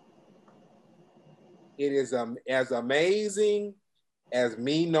 it is as amazing as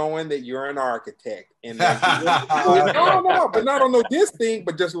me knowing that you're an architect. And no, but not on this thing,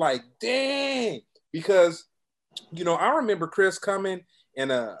 but just like, dang. Because, you know, I remember Chris coming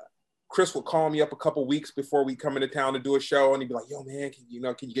and Chris would call me up a couple weeks before we come into town to do a show, and he'd be like, yo, man, can you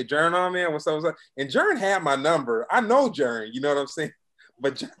get Jern on, man? What's up? And Jern had my number. I know Jern, you know what I'm saying?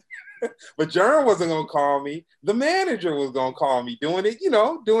 But Jern wasn't going to call me. The manager was going to call me, doing it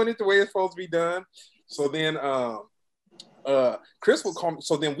the way it's supposed to be done. So then Chris would call me.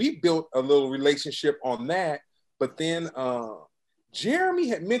 So then we built a little relationship on that. But then Jeremy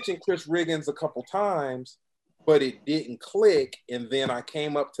had mentioned Chris Riggins a couple times, but it didn't click. And then I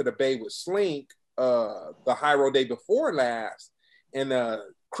came up to the Bay with Slink the Hyro day before last. And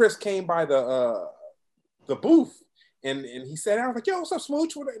Chris came by the booth and he said, I was like, yo, what's up,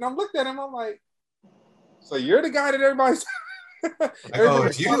 Smooch? And I looked at him, I'm like, so you're the guy that everybody's oh,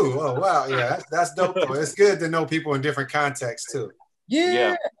 it's you. Oh, wow. Yeah, that's dope though. It's good to know people in different contexts too.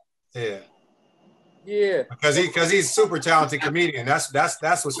 Yeah. Because he's super talented comedian. That's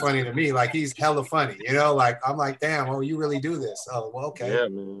what's funny to me. Like he's hella funny, you know. Like I'm like, damn, oh, you really do this? Oh, well, okay. Yeah,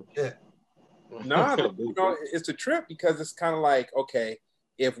 man. Yeah. No, it's a trip because it's kind of like, okay,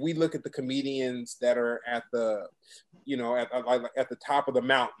 if we look at the comedians that are at the, at the top of the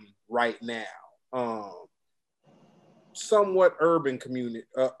mountain right now, somewhat urban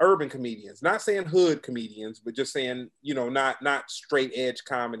comedians, not saying hood comedians, but just saying, not straight edge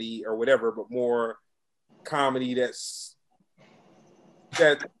comedy or whatever, but more comedy that's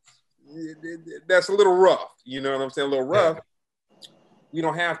a little rough, you know what I'm saying? A little rough. Yeah. We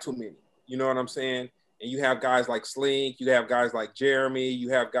don't have too many, you know what I'm saying? And you have guys like Slink, you have guys like Jeremy, you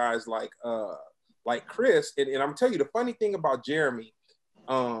have guys like Chris. And I'm telling you, the funny thing about Jeremy,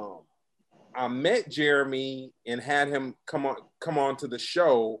 I met Jeremy and had him come on to the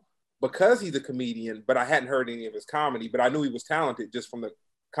show because he's a comedian, but I hadn't heard any of his comedy, but I knew he was talented just from the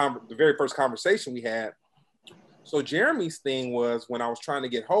very first conversation we had. So Jeremy's thing was, when I was trying to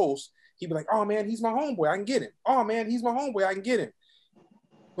get hosts, he'd be like, oh man, he's my homeboy, I can get him. Oh man, he's my homeboy, I can get him.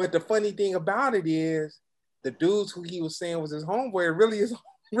 But the funny thing about it is, the dudes who he was saying was his homeboy really is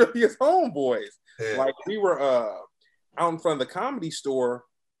homeboys. Yeah. Like we were out in front of the Comedy Store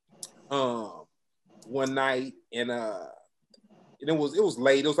one night, and it was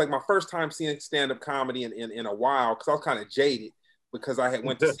late. It was like my first time seeing stand-up comedy in a while, because I was kind of jaded because I had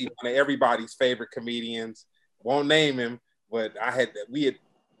went to see one of everybody's favorite comedians. Won't name him, but we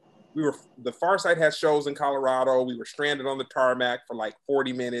were, the Far Side had shows in Colorado. We were stranded on the tarmac for like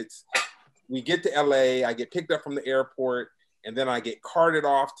 40 minutes. We get to LA, I get picked up from the airport, and then I get carted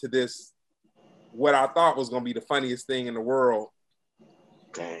off to this, what I thought was going to be the funniest thing in the world.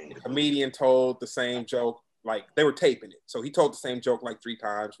 Dang. The comedian told the same joke, like they were taping it. So he told the same joke like 3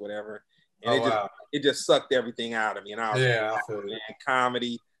 times, whatever. And it just sucked everything out of me. And I was like, man,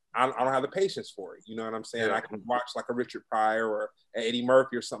 comedy, I don't have the patience for it. You know what I'm saying? Yeah. I can watch like a Richard Pryor or Eddie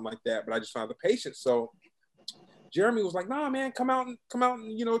Murphy or something like that, but I just don't have the patience. So Jeremy was like, nah, man, come out and,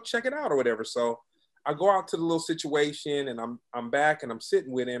 check it out or whatever. So I go out to the little situation, and I'm back and I'm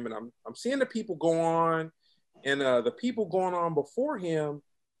sitting with him, and I'm seeing the people go on, and the people going on before him,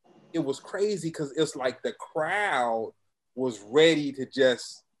 it was crazy because it's like the crowd was ready to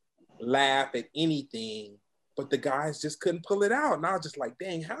just laugh at anything, but the guys just couldn't pull it out. And I was just like,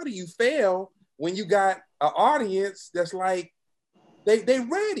 dang, how do you fail when you got an audience that's like, they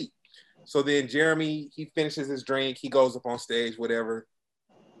ready? So then Jeremy, he finishes his drink, he goes up on stage, whatever,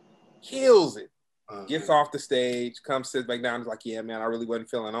 kills it. gets off the stage, comes, sits back down, is like, yeah, man, I really wasn't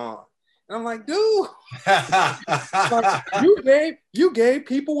feeling on. And I'm like, dude, like, you gave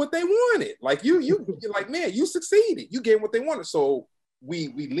people what they wanted. Like you're like, man, you succeeded. You gave them what they wanted. So we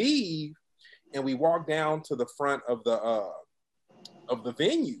leave and we walk down to the front of the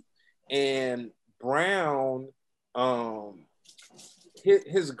venue, and Brown,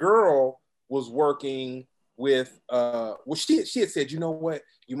 his girl was working with she had said, you know what,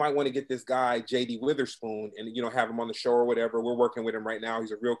 you might want to get this guy JD Witherspoon and have him on the show or whatever. We're working with him right now.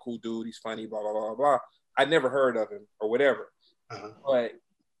 He's a real cool dude. He's funny, blah blah blah blah. I'd never heard of him or whatever. But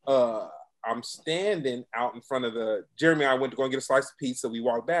I'm standing out in front of Jeremy and I went to go and get a slice of pizza. We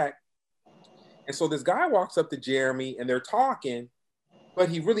walked back, and so this guy walks up to Jeremy and they're talking, but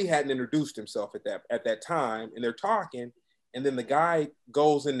he really hadn't introduced himself at that time, and they're talking, and then the guy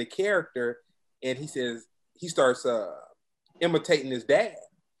goes into character and he starts imitating his dad.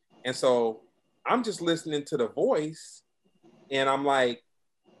 And so I'm just listening to the voice and I'm like,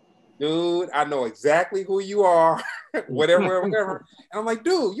 dude, I know exactly who you are, whatever. And I'm like,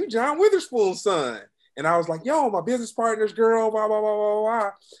 dude, you John Witherspoon's son. And I was like, yo, my business partner's girl, blah, blah, blah, blah,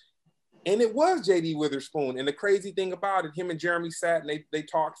 blah. And it was JD Witherspoon. And the crazy thing about it, him and Jeremy sat and they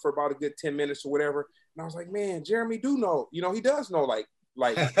talked for about a good 10 minutes or whatever. And I was like, man, Jeremy do know, he does know, like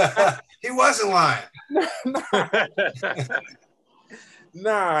he wasn't lying.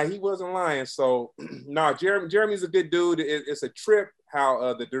 Nah, he wasn't lying. So Jeremy's a good dude. It's a trip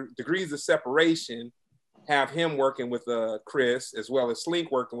how the degrees of separation have him working with Chris, as well as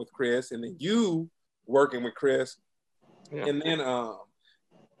Slink working with Chris, and then you working with Chris. Yeah. And then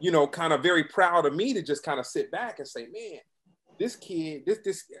kind of very proud of me to just kind of sit back and say, man, this kid,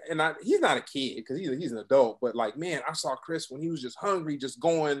 he's not a kid because he's an adult, but like, man, I saw Chris when he was just hungry, just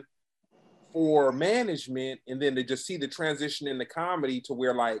going for management, and then to just see the transition in the comedy to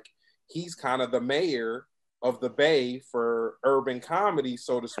where like he's kind of the mayor of the Bay for urban comedy,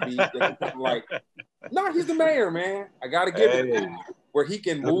 so to speak. Like, no, he's the mayor, man. I gotta give it to him, where he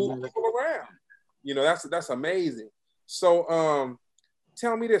can move people around. That's amazing. So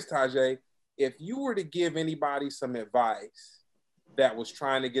tell me this, Tajai, if you were to give anybody some advice that was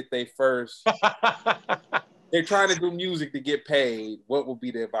trying to get their first, they're trying to do music to get paid, what would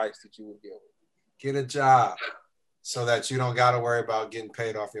be the advice that you would give? Get a job so that you don't got to worry about getting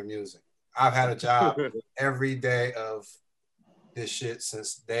paid off your music. I've had a job every day of this shit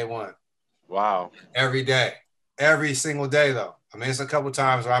since day one. Wow. Every day. Every single day, though. I mean, it's a couple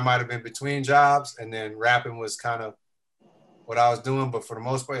times where I might have been between jobs and then rapping was kind of what I was doing. But for the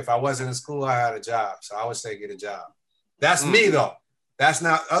most part, if I wasn't in school, I had a job. So I would say get a job. That's me, though. That's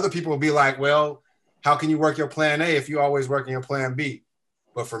not, other people will be like, well, how can you work your plan A if you always working your plan B?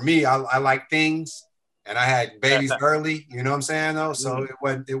 But for me, I like things, and I had babies early. You know what I'm saying, though? So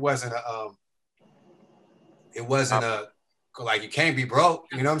it wasn't a like you can't be broke.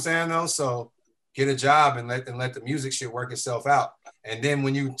 You know what I'm saying, though? So get a job and let the music shit work itself out. And then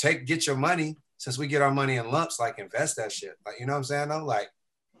when you get your money, since we get our money in lumps, like invest that shit. Like, you know what I'm saying, though? Like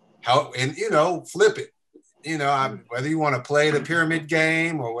flip it. Whether you want to play the pyramid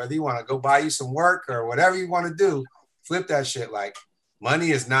game or whether you want to go buy you some work or whatever you want to do, flip that shit. Like,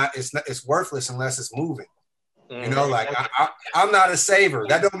 money is it's worthless unless it's moving. Like I'm not a saver.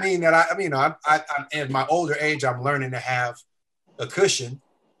 That don't mean that I'm in my older age, I'm learning to have a cushion,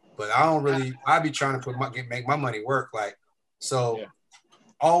 but I be trying to make my money work. Like, so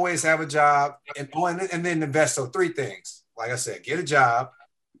always have a job and then invest. So 3 things, like I said, get a job,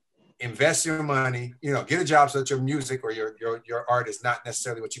 invest your money, get a job so that your music or your art is not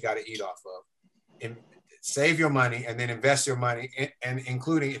necessarily what you got to eat off of. And save your money and then invest your money, and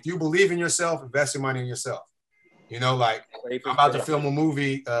including, if you believe in yourself, invest your money in yourself. Like I'm about to film a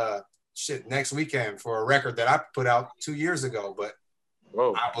movie next weekend for a record that I put out 2 years ago, but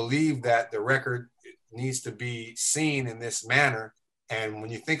I believe that the record needs to be seen in this manner. And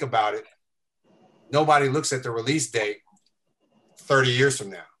when you think about it, nobody looks at the release date 30 years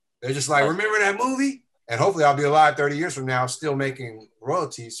from now. They're just like, remember that movie? And hopefully I'll be alive 30 years from now, still making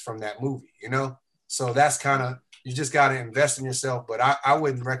royalties from that movie, So that's kind of, you just got to invest in yourself. But I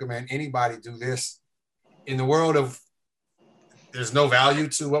wouldn't recommend anybody do this in the world of, there's no value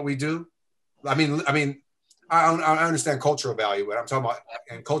to what we do. I mean, I understand cultural value, but I'm talking about,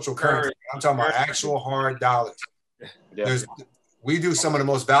 and cultural currency, I'm talking about actual hard dollars. Yeah. We do some of the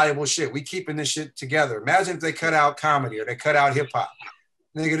most valuable shit. We keeping this shit together. Imagine if they cut out comedy or they cut out hip hop.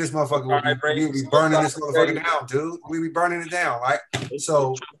 Nigga, this motherfucker would be burning this motherfucker down, dude. We be burning it down, right?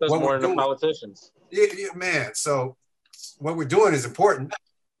 So what more than politicians. Yeah, man. So what we're doing is important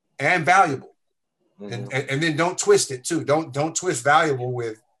and valuable. And then don't twist it too. Don't twist valuable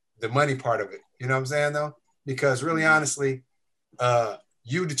with the money part of it. You know what I'm saying though? Because really honestly,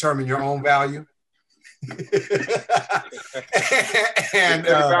 you determine your own value. and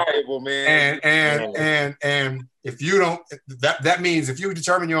valuable, man. And if you don't, that means if you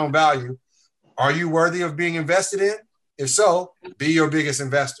determine your own value, are you worthy of being invested in? If so, be your biggest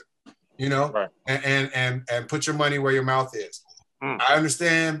investor, you know, Right. and put your money where your mouth is. I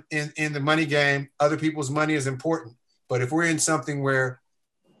understand in the money game, other people's money is important, but if we're in something where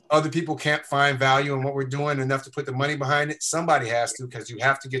other people can't find value in what we're doing enough to put the money behind it, somebody has to, because you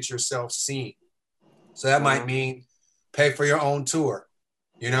have to get yourself seen. So that might mean pay for your own tour.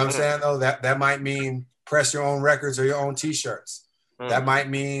 You know what I'm saying? Though that might mean press your own records or your own T-shirts. That might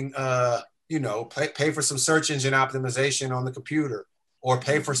mean, you know, pay for some search engine optimization on the computer, or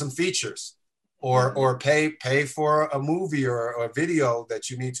pay for some features, or pay for a movie or a video that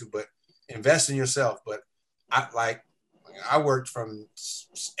you need to, but invest in yourself. But I worked from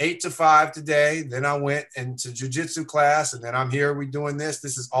 8 to 5 today. Then I went into jiu-jitsu class, and then I'm here. We're doing this.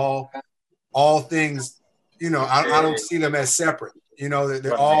 This is all things, you know, I don't see them as separate. You know,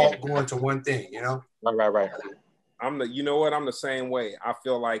 they're all going to one thing, you know? Right. You know what? I'm the same way. I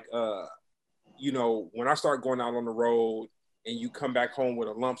feel like, you know, when I start going out on the road and you come back home with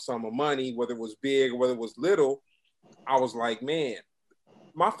a lump sum of money, whether it was big or whether it was little, I was like, man,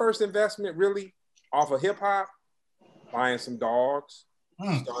 my first investment really off of hip hop, buying some dogs,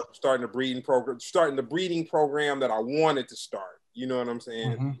 starting the breeding program that I wanted to start. You know what I'm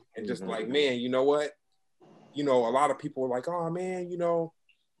saying? And just like, man, you know what? You know, a lot of people are like, oh man, you know,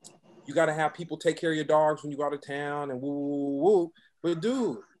 you got to have people take care of your dogs when you go out of town and woo. But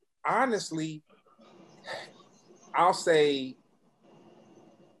dude, honestly, I'll say,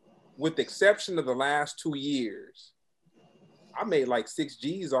 with the exception of the last 2 years, I made like 6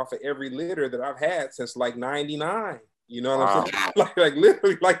 G's off of every litter that I've had since like 99. You know what I'm saying? Like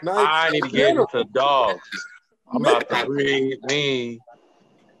literally like 99. I need to get into dogs. I'm about to breed me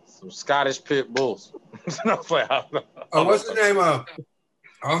some Scottish pit bulls. What's the name of?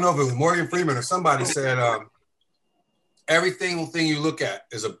 I don't know if it was Morgan Freeman or somebody said, every single thing you look at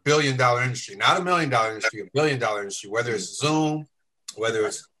is $1 billion industry, not $1 million industry, $1 billion industry, whether it's Zoom, whether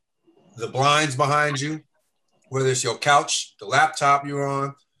it's the blinds behind you, whether it's your couch, the laptop you're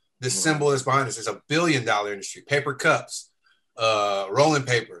on, this symbol that's behind us. It's $1 billion industry. Paper cups, rolling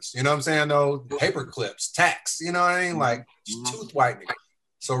papers, you know what I'm saying? Though, paper clips, tacks, you know what I mean? Like tooth whitening.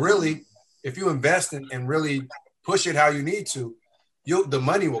 So really, if you invest and really push it how you need to, the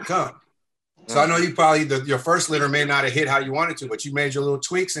money will come. So I know you probably, your first litter may not have hit how you wanted to, but you made your little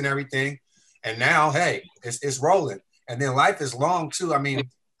tweaks and everything. And now, hey, it's rolling. And then life is long too. I mean,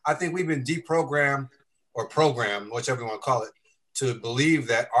 I think we've been deprogrammed or programmed, whichever you want to call it, to believe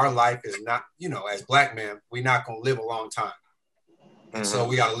that our life is not, you know, as Black men, we're not going to live a long time. And so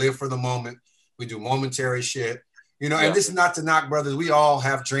we got to live for the moment. We do momentary shit, you know, and this is not to knock brothers. We all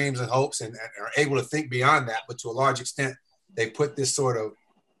have dreams and hopes and are able to think beyond that. But to a large extent, they put this sort of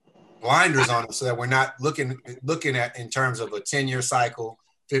blinders on us so that we're not looking at in terms of a 10-year cycle,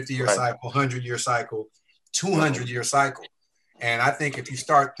 50-year cycle, 100-year cycle, 200-year cycle. And I think if you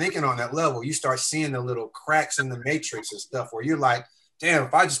start thinking on that level, you start seeing the little cracks in the matrix and stuff where you're like, damn,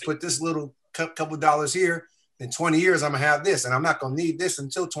 if I just put this little couple dollars here, in 20 years, I'm gonna have this, and I'm not gonna need this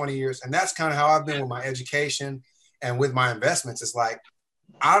until 20 years. And that's kind of how I've been with my education and with my investments. It's like,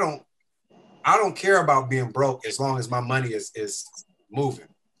 I don't care about being broke as long as my money is moving.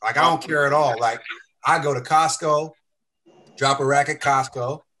 Like, I don't care at all. Like, I go to Costco, drop a rack at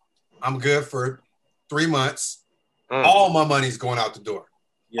Costco. I'm good for 3 months. All my money's going out the door.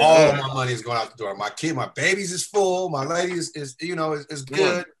 All of my money is going out the door. My babies is full. My lady is you know, is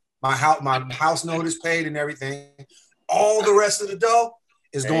good. My house note is paid and everything. All the rest of the dough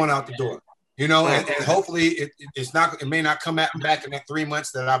is going out the door. You know, and hopefully it may not come back in that 3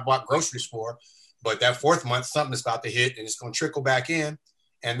 months that I bought groceries for, but that 4th month, something's about to hit and it's going to trickle back in.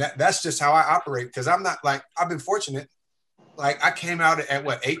 And that's just how I operate. Because I'm not like, I've been fortunate. Like, I came out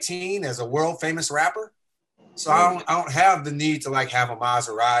at 18 as a world famous rapper. So I don't have the need to like have a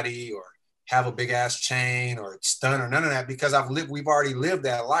Maserati or have a big ass chain or stun or none of that, because we've already lived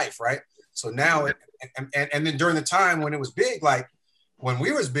that life, right? So now, and then during the time when it was big, like when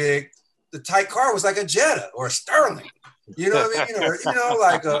we was big, the tight car was like a Jetta or a Sterling, you know what I mean? Or, you know,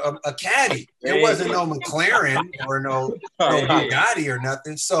 like a Caddy. It wasn't no McLaren or no Bugatti or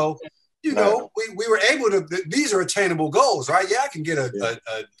nothing. So, you know, we were able to, these are attainable goals, right? Yeah, I can get a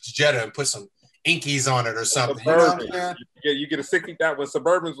Jetta and put some Inkies on it or something. You know what I'm saying? You get a 60,000 when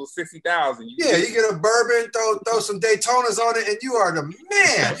Suburbans was 60,000. You get a Bourbon, throw some Daytonas on it, and you are the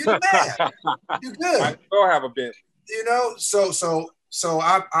man. You're the man. You're good. I still have a bit. You know, so So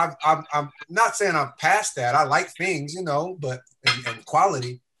I'm not saying I'm past that. I like things, you know, but and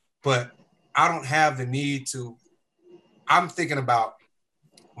quality, but I don't have the need to. I'm thinking about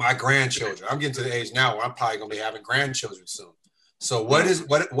my grandchildren. I'm getting to the age now where I'm probably gonna be having grandchildren soon. So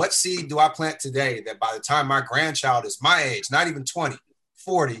what seed do I plant today that by the time my grandchild is my age, not even 20,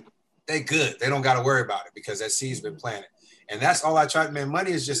 40, they good. They don't got to worry about it because that seed's been planted. And that's all I try. Man,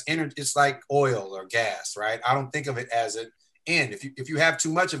 money is just energy. It's like oil or gas, right? I don't think of it as an end. If you have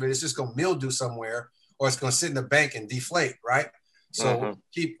too much of it, it's just gonna mildew somewhere, or it's gonna sit in the bank and deflate, right? So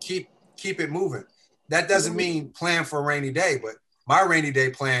keep it moving. That doesn't mean plan for a rainy day, but my rainy day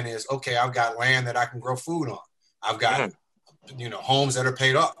plan is, okay, I've got land that I can grow food on. I've got homes that are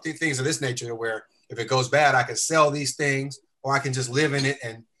paid off, things of this nature, where if it goes bad, I can sell these things, or I can just live in it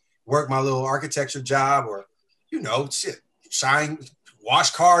and work my little architecture job, or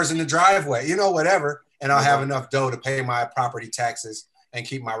wash cars in the driveway, whatever, and I'll have enough dough to pay my property taxes and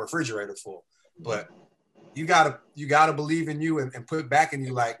keep my refrigerator full. But you gotta believe in you and put back in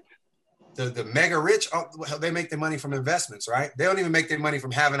you. Like the mega rich, they make their money from investments, right? They don't even make their money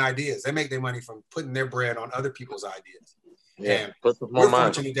from having ideas. They make their money from putting their bread on other people's ideas. Yeah, and we're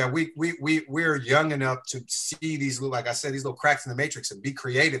fortunate that we're young enough to see these little, like I said, these little cracks in the matrix and be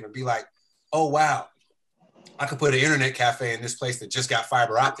creative and be like, oh wow, I could put an internet cafe in this place that just got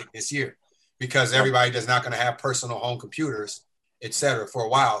fiber optic this year, because everybody is not going to have personal home computers, et cetera, for a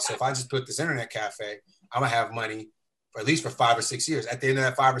while. So if I just put this internet cafe, I'm gonna have money for at least for 5 or 6 years. At the end of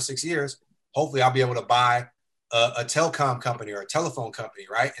that 5 or 6 years, hopefully I'll be able to buy a telecom company or a telephone company,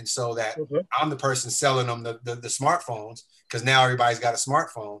 right? And so that I'm the person selling them the smartphones, because now everybody's got a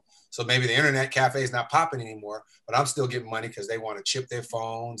smartphone. So maybe the internet cafe is not popping anymore, but I'm still getting money because they want to chip their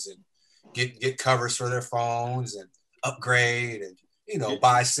phones and get covers for their phones and upgrade and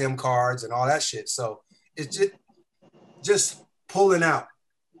buy SIM cards and all that shit. So it's just pulling out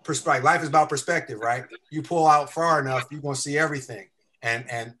perspective. Life is about perspective, right? You pull out far enough, you're gonna see everything.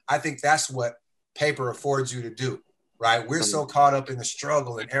 And I think that's what paper affords you to do, right? We're so caught up in the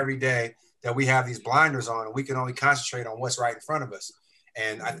struggle and every day that we have these blinders on, and we can only concentrate on what's right in front of us.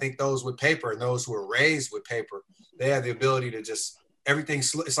 And I think those with paper and those who are raised with paper, they have the ability to just,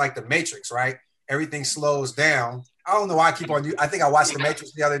 it's like the Matrix, right? Everything slows down. I don't know why I keep on, I think I watched the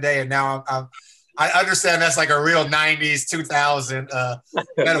Matrix the other day, and now I understand that's like a real 90s, 2000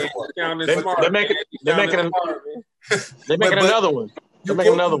 metaphor. They're making another one. They're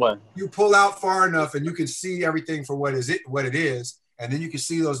making another one. You pull out far enough and you can see everything for what it is. And then you can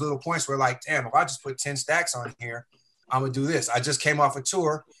see those little points where, like, damn, if I just put 10 stacks on here, I'm gonna do this. I just came off a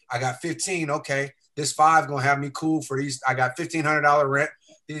tour. I got 15. Okay, this 5 gonna have me cool for these. I got $1,500 rent.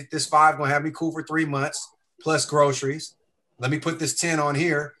 This 5 gonna have me cool for 3 months plus groceries. Let me put this 10 on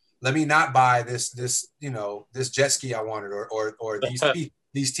here. Let me not buy this jet ski I wanted, or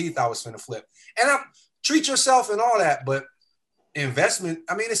these teeth I was finna flip. And treat yourself and all that, but investment,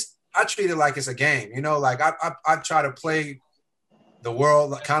 I mean, I treat it like it's a game, like I try to play the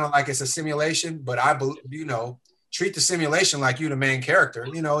world kind of like it's a simulation, but I treat the simulation like you the main character,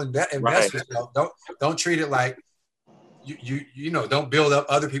 invest yourself. Don't treat it like don't build up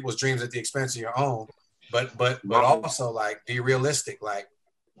other people's dreams at the expense of your own, but also like be realistic. Like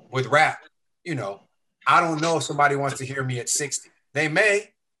with rap, I don't know if somebody wants to hear me at 60. They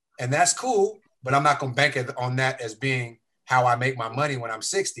may, and that's cool, but I'm not going to bank it on that as being how I make my money when I'm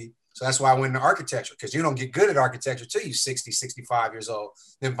 60. So that's why I went into architecture, because you don't get good at architecture till you 60, 65 years old.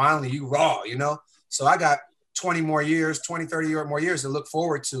 Then finally you raw, So I got 20 more years, 20, 30 more years to look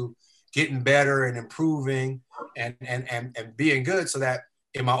forward to getting better and improving and being good, so that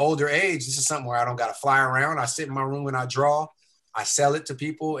in my older age, this is something where I don't got to fly around. I sit in my room and I draw. I sell it to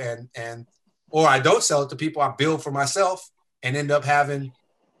people or I don't sell it to people. I build for myself and end up having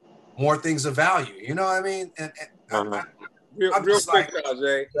more things of value. You know what I mean? Real quick,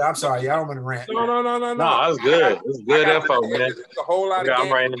 Tajai. I'm sorry. I don't want to rant. No. No, that's good. It's good info, man. There's a whole lot of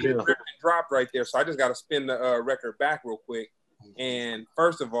games dropped right there. So I just got to spin the record back real quick. And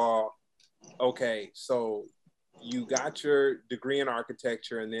first of all, okay, so you got your degree in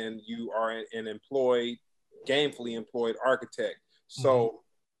architecture, and then you are an gainfully employed architect. So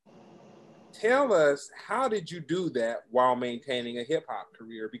tell us, how did you do that while maintaining a hip hop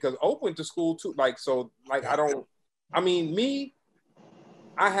career? Because Oak went to school too.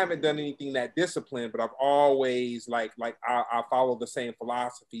 I haven't done anything that disciplined, but I've always I follow the same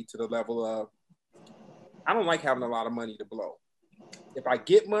philosophy to the level of, I don't like having a lot of money to blow. If I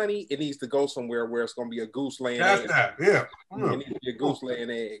get money, it needs to go somewhere where it's going to be a goose laying eggs. It needs to be a goose laying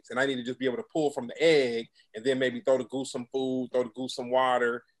eggs. And I need to just be able to pull from the egg and then maybe throw the goose some food, throw the goose some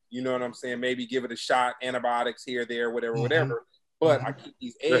water. You know what I'm saying? Maybe give it a shot, antibiotics here, there, whatever. but I keep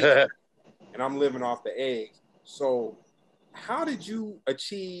these eggs and I'm living off the eggs. So how did you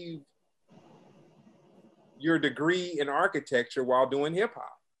achieve your degree in architecture while doing hip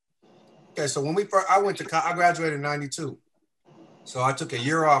hop? Okay, so when I graduated in 92. So I took a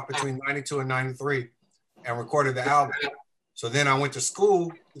year off between 92 and 93 and recorded the album. So then I went to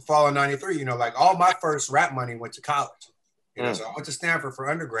school the fall of 93, you know, like all my first rap money went to college. You know, so I went to Stanford for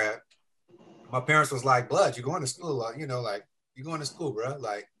undergrad. My parents was like, Blood, you going to school, you know, like, you going to school, bro.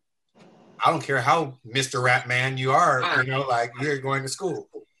 Like, I don't care how Mr. Rap Man you are, you know, like, you're going to school.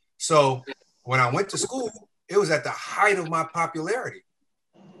 So when I went to school, it was at the height of my popularity.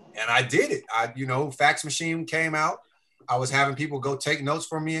 And I did it. You know, fax machine came out. I was having people go take notes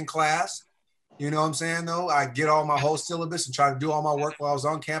for me in class. You know what I'm saying, though? I get all my whole syllabus and try to do all my work while I was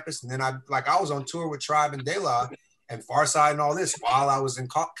on campus. And then I was on tour with Tribe and De La and Farside and all this while I was in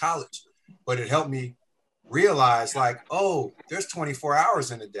college. But it helped me realize, like, oh, there's 24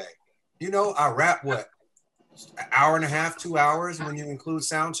 hours in a day. You know, I rap, what, an hour and a half, 2 hours when you include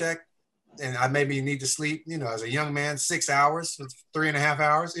sound check. And I maybe need to sleep, you know, as a young man, 6 hours, 3.5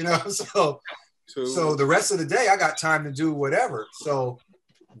 hours, you know. So the rest of the day, I got time to do whatever. So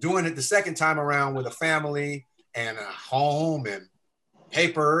doing it the second time around with a family and a home and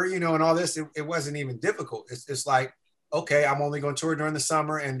paper, you know, and all this, it wasn't even difficult. It's like, okay, I'm only going to tour during the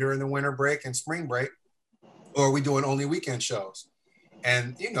summer and during the winter break and spring break, or are we doing only weekend shows?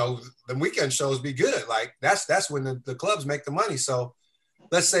 And, you know, the weekend shows be good. Like that's when the clubs make the money. So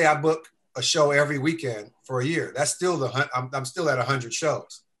let's say I book a show every weekend for a year. That's still I'm still at 100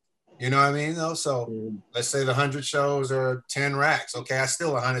 shows. You know what I mean? Though, so let's say the 100 shows are 10 racks. Okay, I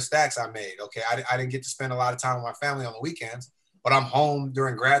still 100 stacks I made. Okay, I didn't get to spend a lot of time with my family on the weekends, but I'm home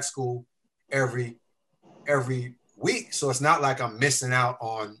during grad school every week. So it's not like I'm missing out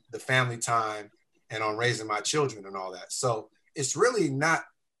on the family time and on raising my children and all that. So it's really not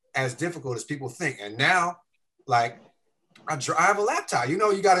as difficult as people think. And now, like, I have a laptop. You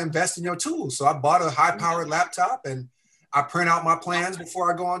know, you got to invest in your tools. So I bought a high-powered laptop and I print out my plans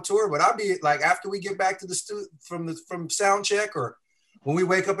before I go on tour. But I'll be like, after we get back to the from sound check, or when we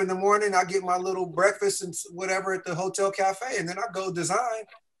wake up in the morning, I get my little breakfast and whatever at the hotel cafe, and then I go design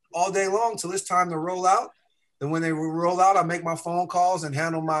all day long till it's time to roll out. Then when they roll out, I make my phone calls and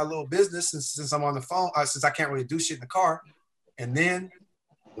handle my little business since I'm on the phone, since I can't really do shit in the car. And then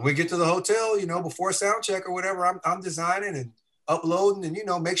when we get to the hotel, you know, before sound check or whatever, I'm designing and uploading, and, you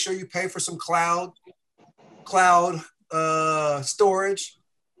know, make sure you pay for some cloud storage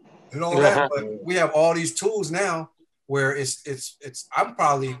and all that. But we have all these tools now where it's I'm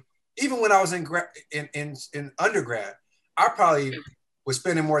probably, even when I was in undergrad, I probably was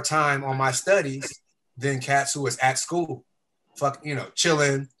spending more time on my studies than cats who was at school, you know,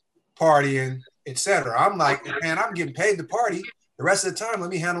 chilling, partying, etc. I'm like, man, I'm getting paid to party. The rest of the time, let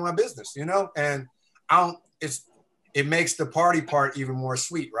me handle my business, you know? And it makes the party part even more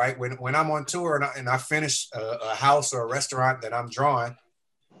sweet, right? When I'm on tour and I finish a house or a restaurant that I'm drawing,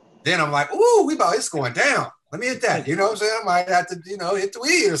 then I'm like, ooh, it's going down. Let me hit that, you know what I'm saying? I might have to, you know, hit the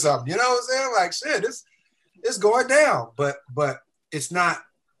weed or something, you know what I'm saying? Like, shit, it's going down. But it's not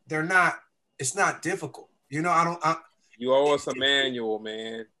difficult. You know, you owe us a manual,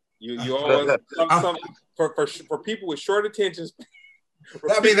 man. You owe us some for people with short attentions.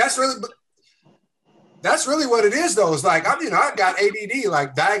 I mean, that's really what it is, though. It's like, I got ADD,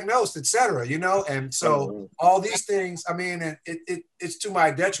 like diagnosed, etc. You know, and so all these things. I mean, and it's to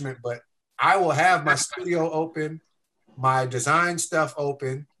my detriment, but I will have my studio open, my design stuff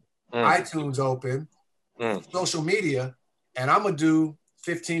open, iTunes open, social media, and I'm gonna do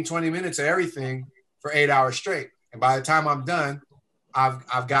 15, 20 minutes of everything for 8 hours straight. And by the time I'm done,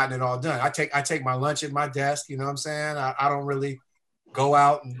 I've gotten it all done. I take my lunch at my desk, you know what I'm saying? I don't really go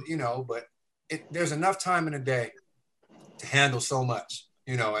out and, you know, but there's enough time in a day to handle so much,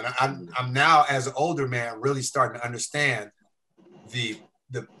 you know, and I'm now, as an older man, really starting to understand the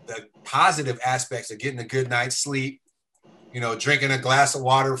positive aspects of getting a good night's sleep, you know, drinking a glass of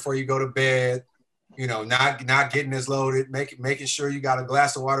water before you go to bed, you know, not getting as loaded, making sure you got a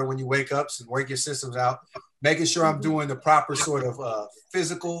glass of water when you wake up and work your systems out, making sure I'm doing the proper sort of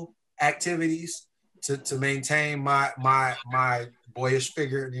physical activities to maintain my boyish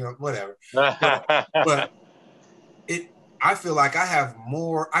figure, you know, whatever. But I feel like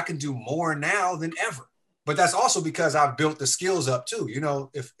I can do more now than ever. But that's also because I've built the skills up too. You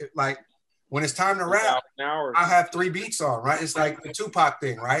know, if like when it's time to rap, I have 3 beats on, right? It's like the Tupac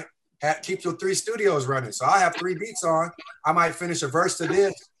thing, right? Keep your 3 studios running. So I have 3 beats on. I might finish a verse to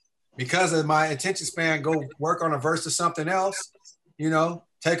this because of my attention span, go work on a verse to something else, you know,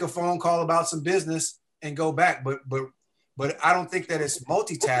 take a phone call about some business and go back. But but I don't think that it's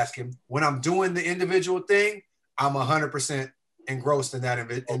multitasking. When I'm doing the individual thing, I'm 100% engrossed in that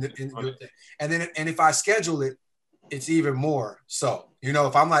individual thing. And if I schedule it, it's even more so. You know,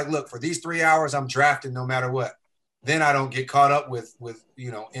 if I'm like, look, for these 3 hours, I'm drafting no matter what, then I don't get caught up with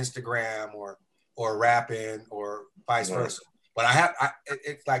you know, Instagram or rapping or vice versa. But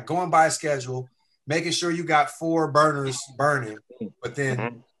it's like going by a schedule, making sure you got 4 burners burning, but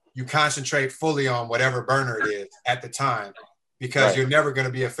then you concentrate fully on whatever burner it is at the time, because you're never going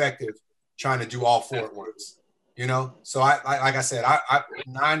to be effective trying to do all 4 at once. You know, so like I said, I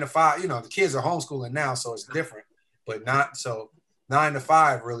 9 to 5. You know, the kids are homeschooling now, so it's different. But not so 9 to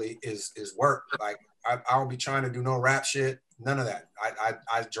 5 really is work. Like I don't be trying to do no rap shit, none of that.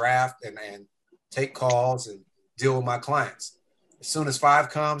 I draft and take calls and deal with my clients. As soon as 5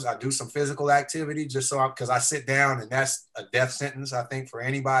 comes, I do some physical activity just so because I sit down, and that's a death sentence, I think, for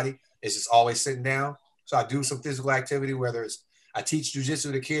anybody. It's just always sitting down. So I do some physical activity, whether it's I teach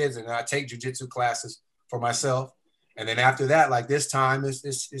jujitsu to kids and I take jujitsu classes for myself. And then after that, like this time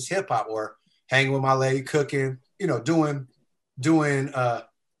is hip hop or hanging with my lady, cooking, you know, doing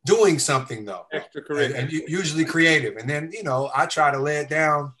something though. Extracurricular. And usually creative. And then, you know, I try to lay it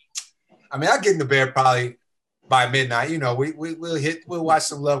down. I mean, I get into bed probably by midnight. You know, we'll watch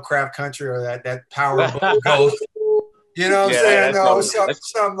some Lovecraft Country or that Power Ghost. You know what I'm saying? No,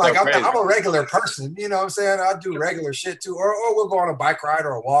 something like I'm a regular person. You know what I'm saying? I do regular shit too. Or we'll go on a bike ride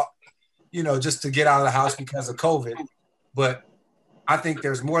or a walk, you know, just to get out of the house because of COVID. But I think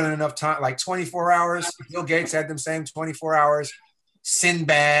there's more than enough time, like 24 hours. Bill Gates had them same 24 hours.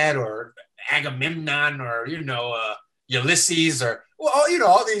 Sinbad or Agamemnon or, you know, Ulysses or, well, you know,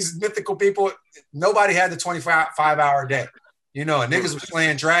 all these mythical people. Nobody had the 25-hour day, you know, and niggas was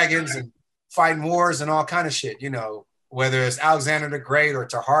playing dragons and fighting wars and all kind of shit, you know, whether it's Alexander the Great or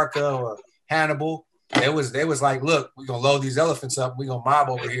Taharka or Hannibal. They was like, look, we're going to load these elephants up. We're going to mob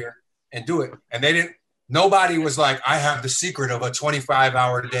over here and do it. And nobody was like, I have the secret of a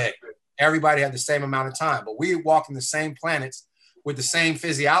 25-hour day. Everybody had the same amount of time, but we walk in the same planets with the same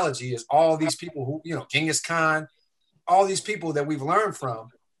physiology as all these people who, you know, Genghis Khan, all these people that we've learned from.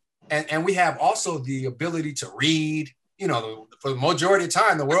 And we have also the ability to read, you know, for the majority of the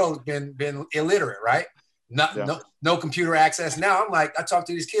time, the world has been illiterate, right? No computer access. Now I'm like, I talk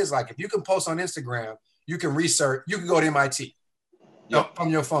to these kids, like, if you can post on Instagram, you can research, you can go to MIT from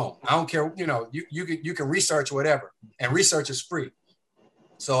your phone. I don't care, you know, you can research whatever, and research is free.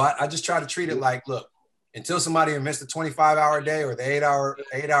 So I just try to treat it like, look, until somebody invents the 25-hour day or the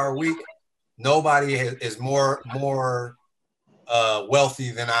 8-hour week, nobody is more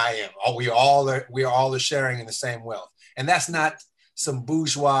wealthy than I am. We all are sharing in the same wealth. And that's not some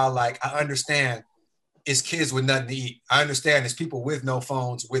bourgeois, like, I understand it's kids with nothing to eat. I understand it's people with no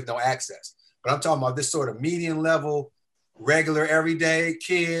phones, with no access. But I'm talking about this sort of median level, regular, everyday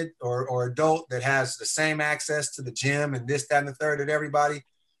kid or adult that has the same access to the gym and this, that, and the third that everybody.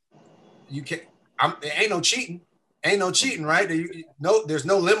 Ain't no cheating, right? There's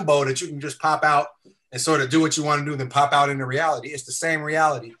no limbo that you can just pop out and sort of do what you want to do, then pop out into reality. It's the same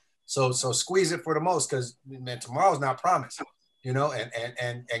reality. So squeeze it for the most, because, man, tomorrow's not promised, you know,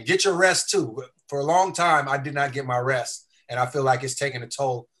 and get your rest too. For a long time, I did not get my rest, and I feel like it's taking a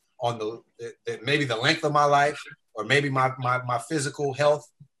toll on maybe the length of my life, or maybe my physical health.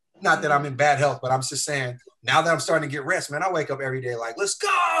 Not that I'm in bad health, but I'm just saying, now that I'm starting to get rest, man, I wake up every day like, let's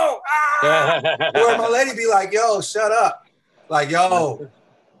go. Or my lady be like, yo, shut up. Like, yo,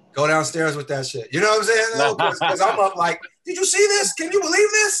 go downstairs with that shit. You know what I'm saying? Because I'm up like, did you see this? Can you believe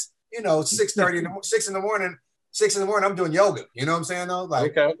this? You know, 6 in the morning, I'm doing yoga. You know what I'm saying though?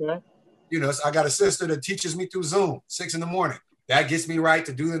 Like, okay. You know, I got a sister that teaches me through Zoom, 6 in the morning. That gets me right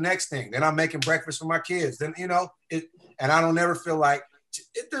to do the next thing. Then I'm making breakfast for my kids. Then, you know, and I don't ever feel like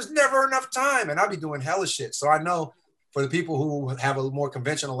there's never enough time. And I'll be doing hella shit. So I know for the people who have a more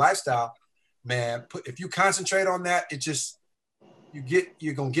conventional lifestyle, man, if you concentrate on that,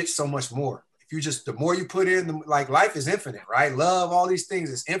 you're going to get so much more. If you just, the more you put in, like, life is infinite, right? Love, all these things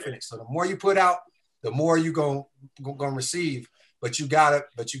is infinite. So the more you put out, the more you going to receive. But you gotta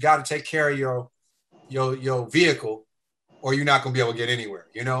take care of your vehicle, or you're not gonna be able to get anywhere,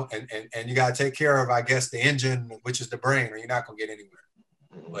 you know. And you gotta take care of, I guess, the engine, which is the brain, or you're not gonna get anywhere.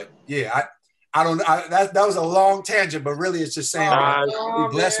 But yeah, that was a long tangent, but really it's just saying we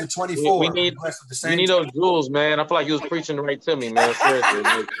blessed with 24. We need those jewels, man. I feel like you was preaching right to me, man.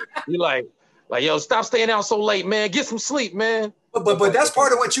 Seriously, you like, yo, stop staying out so late, man. Get some sleep, man. But that's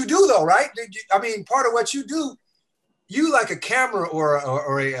part of what you do, though, right? I mean, part of what you do. You like a camera or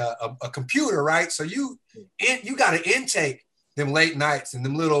a computer, right? So you got to intake them late nights and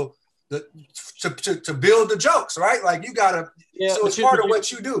them little to build the jokes, right? Like you gotta. Yeah, so it's part of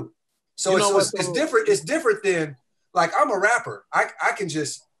what you do. So it's different. It's different than like I'm a rapper. I can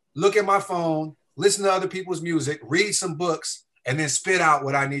just look at my phone, listen to other people's music, read some books, and then spit out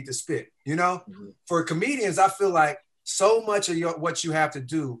what I need to spit. You know, for comedians, I feel like so much of what you have to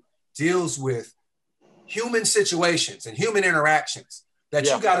do deals with human situations and human interactions that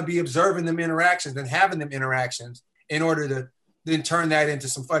you got to be observing them interactions and having them interactions in order to then turn that into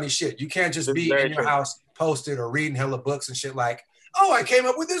some funny shit. You can't just be in your house posted or reading hella books and shit like, oh, I came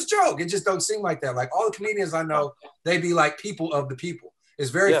up with this joke. It just don't seem like that. Like all the comedians I know, they be like people of the people. There's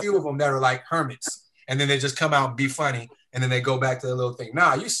very few of them that are like hermits. And then they just come out and be funny. And then they go back to the little thing.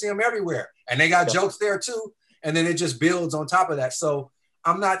 Nah, you see them everywhere. And they got jokes there too. And then it just builds on top of that. So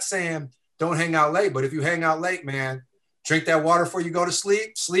I'm not saying don't hang out late, but if you hang out late, man, drink that water before you go to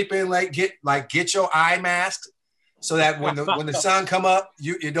sleep, sleep in late, get your eye mask so that when the sun come up,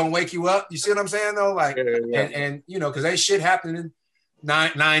 it don't wake you up. You see what I'm saying though? Like, and you know, because ain't shit happening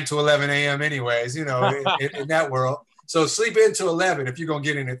 9 to 11 a.m. anyways, you know, in that world. So sleep into 11 if you're gonna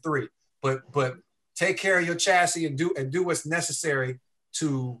get in at 3. But take care of your chassis and do what's necessary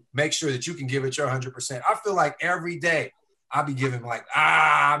to make sure that you can give it your 100%. I feel like every day I'll be giving like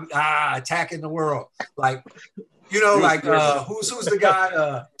attacking the world. Like, you know, like who's the guy?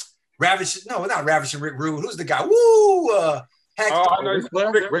 Not Ravishing Rick Rude. Who's the guy? Woo!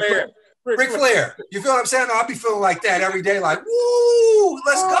 Ric Flair. You feel what I'm saying? I'll be feeling like that every day. Like, woo!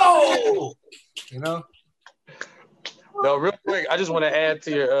 Let's go! You know. No, real quick, I just want to add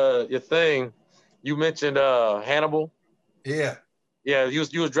to your thing. You mentioned Hannibal. Yeah. Yeah, you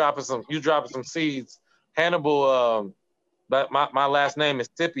was dropping some seeds. Hannibal. But my last name is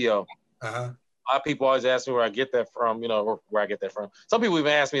Scipio. A lot of people always ask me where I get that from, you know, or where I get that from. Some people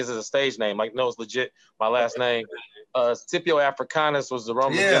even ask me, is it a stage name? Like, no, it's legit my last name. Scipio Africanus was the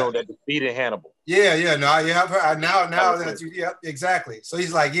Roman general that defeated Hannibal. Yeah. No, I've heard now that exactly. So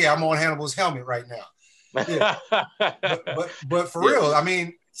he's like, I'm on Hannibal's helmet right now. Yeah. but for real, I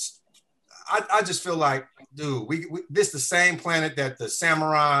mean, I just feel like, dude, we this is the same planet that the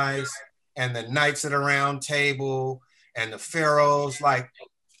samurais and the knights at the round table and the pharaohs, like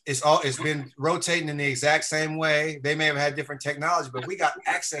it's been rotating in the exact same way. They may have had different technology, but we got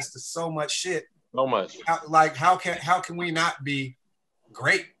access to so much shit. So much. How can we not be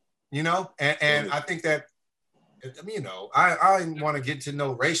great? You know? And I think that, you know, I didn't want to get to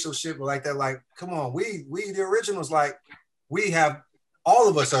no racial shit like that. Like, come on, we the originals, like we have, all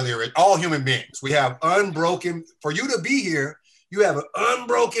of us are all human beings. We have unbroken, for you to be here, you have an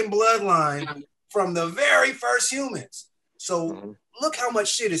unbroken bloodline from the very first humans. So look how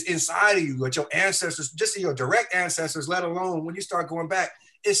much shit is inside of you, what your ancestors, just your direct ancestors, let alone when you start going back,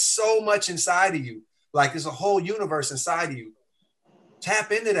 it's so much inside of you. Like there's a whole universe inside of you.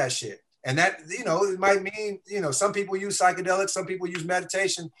 Tap into that shit. And that, you know, it might mean, you know, some people use psychedelics, some people use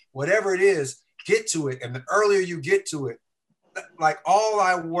meditation, whatever it is, get to it. And the earlier you get to it, like all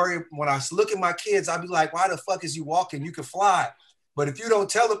I worry, when I look at my kids, I'd be like, why the fuck is you walking? You can fly. But if you don't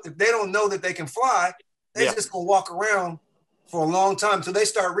tell them, if they don't know that they can fly, they just gonna walk around for a long time until they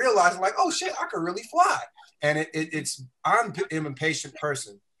start realizing like, oh shit, I can really fly. And I'm an impatient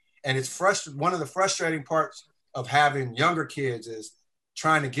person. And it's one of the frustrating parts of having younger kids is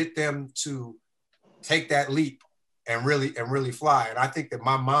trying to get them to take that leap and really fly. And I think that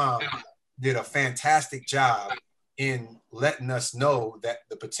my mom did a fantastic job in letting us know that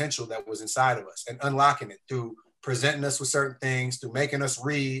the potential that was inside of us and unlocking it through presenting us with certain things, through making us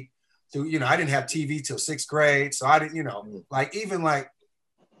read, through, you know, I didn't have TV till 6th grade. So I didn't, you know, like even like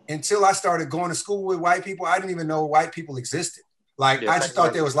until I started going to school with white people, I didn't even know white people existed. Like I just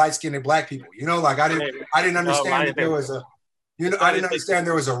thought there was light-skinned black people, you know, like I didn't understand that there was a, you know, I didn't understand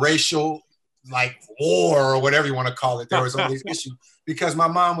there was a racial like war or whatever you want to call it. There was all these issues because my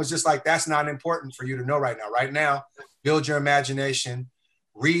mom was just like, that's not important for you to know right now. Right now, build your imagination,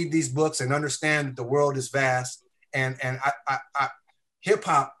 read these books and understand that the world is vast. And I hip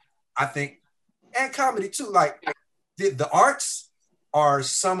hop, I think, and comedy too, like the arts are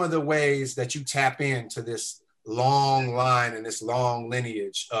some of the ways that you tap into this long line and this long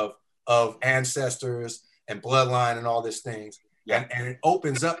lineage of ancestors and bloodline and all these things. Yeah. And it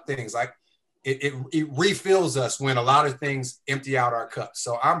opens up things like it refills us when a lot of things empty out our cups.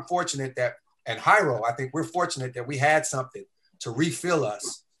 So I'm fortunate that, and Hyro, I think we're fortunate that we had something to refill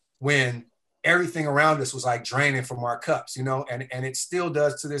us when everything around us was like draining from our cups, you know, and it still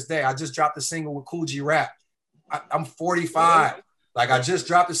does to this day. I just dropped a single with Cool G Rap. I'm 45. Like I just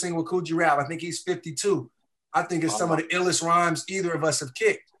dropped a single with Cool G Rap. I think he's 52. I think it's some of the illest rhymes either of us have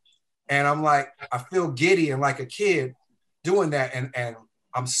kicked. And I'm like, I feel giddy and like a kid doing that. And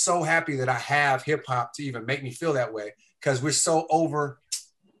I'm so happy that I have hip hop to even make me feel that way, because we're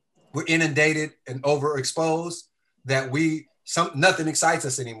inundated and overexposed that nothing excites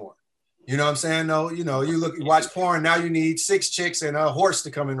us anymore. You know what I'm saying? No, you watch porn, now you need 6 chicks and a horse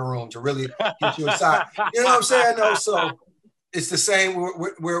to come in the room to really get you excited. You know what I'm saying? No, so it's the same.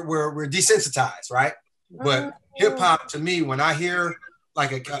 We're desensitized, right? But hip hop, to me, when I hear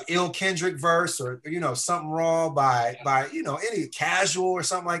like a Ill Kendrick verse, or something raw by any Casual or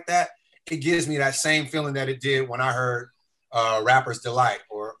something like that, it gives me that same feeling that it did when I heard Rapper's Delight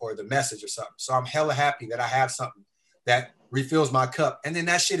or The Message or something. So I'm hella happy that I have something that refills my cup, and then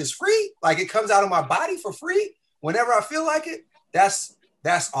that shit is free. Like, it comes out of my body for free whenever I feel like it. That's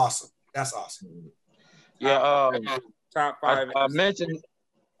awesome. That's awesome. Yeah. Top 5. I mentioned.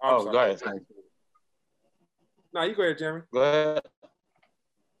 Oh, go ahead. No, you go ahead, Jeremy. Go ahead.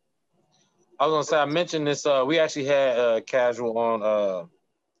 I was gonna say, I mentioned this. We actually had Casual on.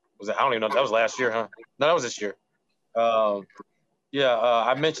 Was it? I don't even know. That was last year, huh? No, that was this year. I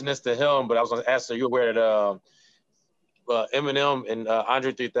mentioned this to him, but I was gonna ask, are you aware that Eminem and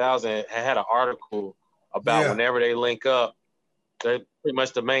Andre 3000 had an article about whenever they link up, they pretty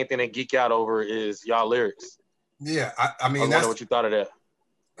much the main thing they geek out over is y'all lyrics. Yeah, I mean, that's what you thought of that.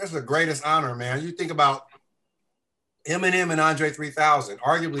 That's the greatest honor, man. You think about Eminem and Andre 3000,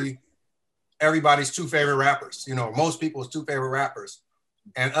 arguably everybody's 2 favorite rappers. Most people's 2 favorite rappers,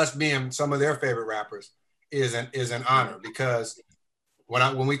 and us being some of their favorite rappers is an honor, because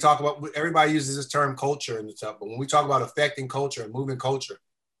when we talk about, everybody uses this term culture and stuff, but when we talk about affecting culture and moving culture,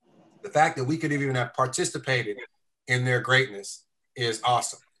 the fact that we could even have participated in their greatness is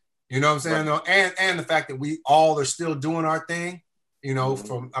awesome. You know what I'm saying? Right. And the fact that we all are still doing our thing,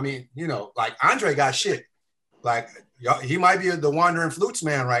 like Andre got shit. Like, he might be the wandering flutes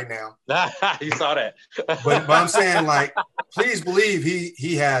man right now. You saw that. but I'm saying, like, please believe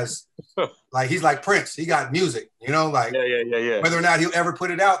he has, like, he's like Prince. He got music, like, yeah. Whether or not he'll ever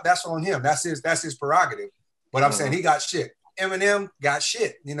put it out, that's on him. That's his prerogative. But I'm saying he got shit. Eminem got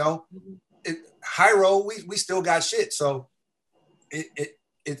shit, Hyro, we still got shit. So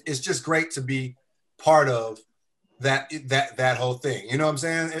it's just great to be part of that whole thing. You know what I'm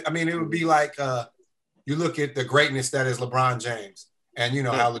saying? I mean, it would be like, you look at the greatness that is LeBron James, and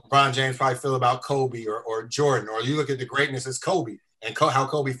how LeBron James probably feel about Kobe or Jordan, or you look at the greatness as Kobe and how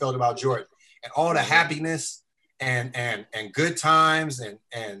Kobe felt about Jordan, and all the happiness and good times and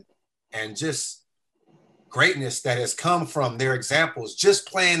just greatness that has come from their examples, just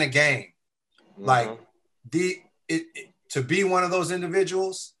playing a game. Like, to be one of those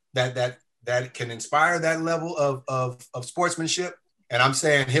individuals that can inspire that level of sportsmanship. And I'm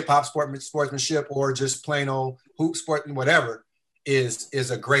saying hip hop sportsmanship, or just plain old hoop sport, whatever,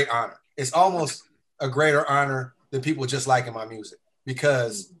 is a great honor. It's almost a greater honor than people just liking my music,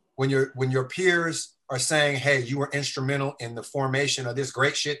 because when your peers are saying, "Hey, you were instrumental in the formation of this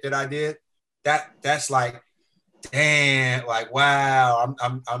great shit that I did," that's like, damn, like, wow,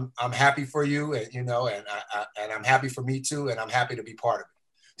 I'm happy for you, and and I'm happy for me too, and I'm happy to be part of it.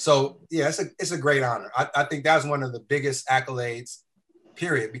 So yeah, it's a great honor. I think that's one of the biggest accolades.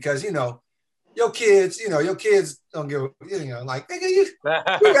 Period, because your kids don't give like, nigga, you rap,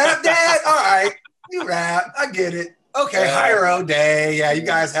 dad, all right, you rap, I get it, okay, Hyro Day, yeah, you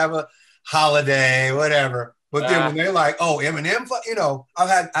guys have a holiday, whatever. But then when they're like, oh, Eminem,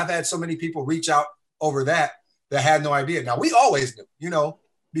 I've had so many people reach out over that had no idea. Now, we always knew,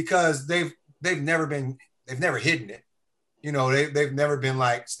 because they've never hidden it, they've never been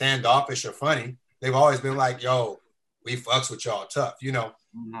like standoffish or funny. They've always been like, yo, we fucks with y'all tough. We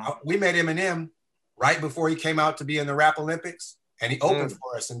met Eminem right before he came out to be in the Rap Olympics, and he opened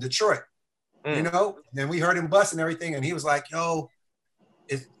for us in Detroit. And then we heard him bust and everything, and he was like, yo,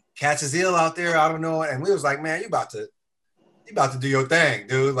 cats is ill out there, I don't know. And we was like, man, you about to do your thing,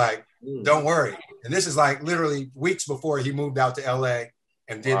 dude. Like, don't worry. And this is like literally weeks before he moved out to LA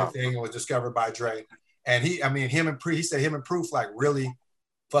and did the thing and was discovered by Dre. And he said him and Proof like really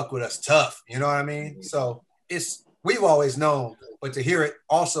fuck with us tough. You know what I mean? So we've always known, but to hear it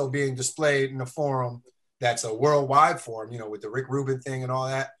also being displayed in a forum that's a worldwide forum, with the Rick Rubin thing and all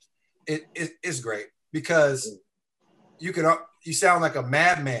that, it's great, because you sound like a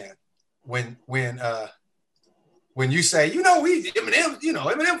madman when you say,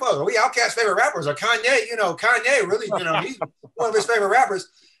 Eminem, we Outkast's favorite rappers, or Kanye, Kanye really, he's one of his favorite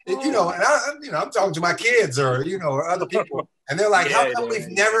rappers, and I'm talking to my kids or other people, and they're like, how come we've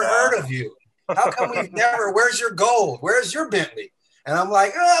never heard of you? How come we've never, where's your gold? Where's your Bentley? And I'm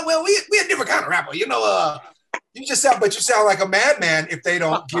like, well, we a different kind of rapper. You sound like a madman if they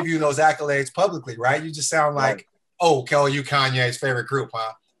don't give you those accolades publicly, right? You just sound like, oh, Kelly, you Kanye's favorite group,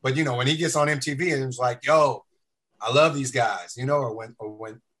 huh? But you know, when he gets on MTV and it's like, yo, I love these guys, you know, or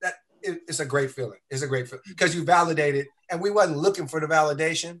when that it's a great feeling. It's a great feeling because you validated, and we wasn't looking for the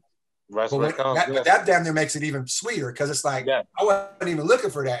validation. That's But, but that damn near makes it even sweeter because it's like I wasn't even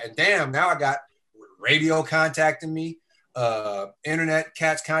looking for that, and damn, now I got radio contacting me, internet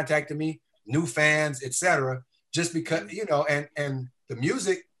cats contacting me, new fans, etc. Just because you know, and the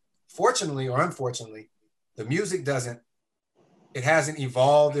music, fortunately or unfortunately, the music hasn't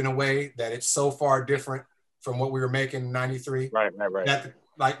evolved in a way that it's so far different from what we were making in 93. Right. That,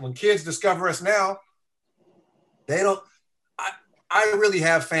 like when kids discover us now, they don't, I really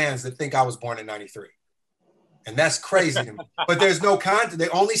have fans that think I was born in 93. And that's crazy to me. But there's no content. They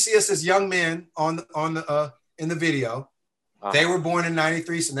only see us as young men in the video. They were born in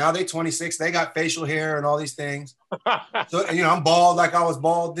 93, so now they're 26. They got facial hair and all these things. So, you know, I'm bald like I was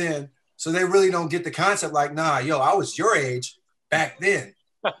bald then. So they really don't get the concept like, nah, yo, I was your age back then.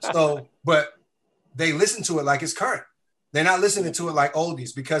 So, but they listen to it like it's current. They're not listening to it like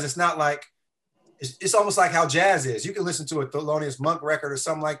oldies because it's not like, it's almost like how jazz is. You can listen to a Thelonious Monk record or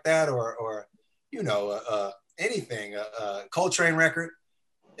something like that, or you know, anything, a Coltrane record,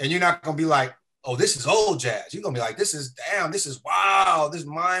 and you're not going to be like, oh, this is old jazz. You're going to be like, this is wow, this is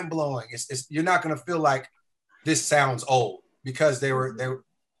mind blowing. You're not going to feel like this sounds old because they were,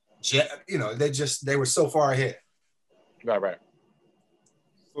 you know, they were so far ahead. Right.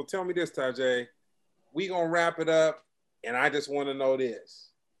 So tell me this, Tajai. We gonna wrap it up, and I just want to know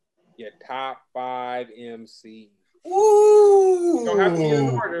this: your top 5 MCs. Ooh. You don't have to be in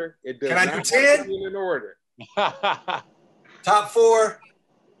order. It does. Can I do 10? In order. Top four: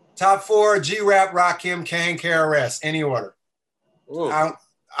 G-Rap, Rakim, Kane, KRS. Any order.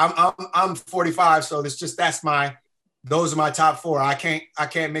 I'm 45, so those are my top 4. I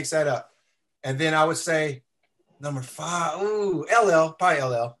can't mix that up. And then I would say number 5. Ooh, LL, probably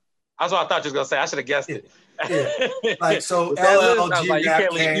LL. That's what I thought you was gonna say. I should have guessed it. Yeah. Like so, LL,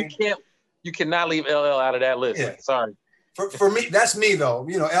 G-Rap, Kane. You cannot leave LL out of that list. Yeah. Sorry. For me, that's me though.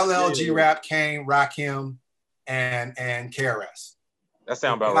 You know, LL, G-Rap, Kane, Rakim, and KRS. That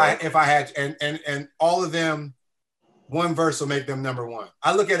sounds about right. If I had and all of them, one verse will make them number 1.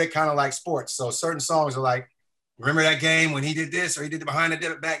 I look at it kind of like sports. So certain songs are like, remember that game when he did this or he did the behind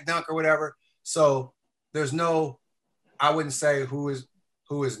the back dunk or whatever. So there's no, I wouldn't say who is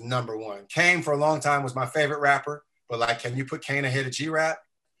number 1. Kane for a long time was my favorite rapper, but like, can you put Kane ahead of G-Rap?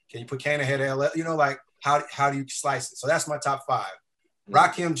 Can you put Kane ahead of LL? You know, like how do you slice it? So that's my top 5.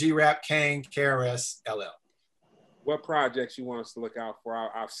 Rakim, G-Rap, Kane, KRS, LL. What projects you want us to look out for?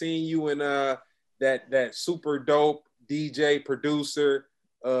 I've seen you in that super dope DJ producer,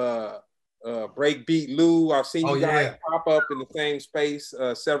 Breakbeat Lou. I've seen you guys pop up in the same space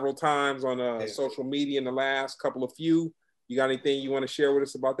several times on social media in the last couple of few. You got anything you want to share with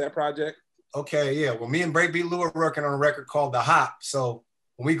us about that project? Okay, yeah. Well, me and Breakbeat Lou are working on a record called The Hop. So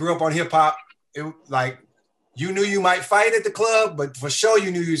when we grew up on hip hop, it like you knew you might fight at the club, but for sure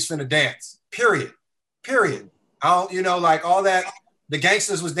you knew you was finna dance. Period. I don't, you know, like all that. The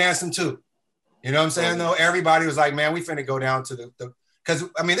gangsters was dancing too. You know what I'm saying? Though everybody was like, man, we finna go down to the because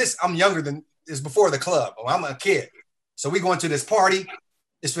I mean I'm younger than this before the club. I'm a kid, so we going to this party.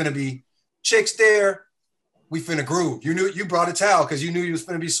 It's finna be chicks there. We finna groove. You knew you brought a towel because you knew you was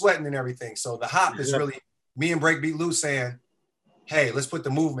finna be sweating and everything. So the hop is really me and Breakbeat Lou saying, hey, let's put the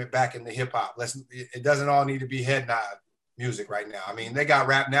movement back in the hip hop. It doesn't all need to be head nod music right now. I mean, they got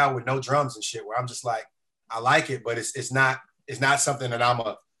rap now with no drums and shit where I'm just like, I like it, but it's not something that I'm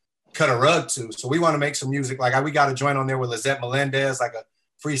a cut a rug to. So we want to make some music. Like we got a joint on there with Lizette Melendez, like a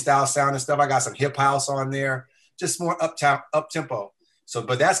freestyle sound and stuff. I got some hip house on there, just more up tempo. So,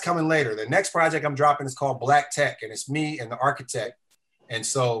 but that's coming later. The next project I'm dropping is called Black Tech, and it's me and the architect. And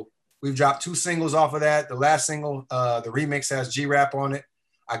so we've dropped 2 singles off of that. The last single, the remix has G-Rap on it.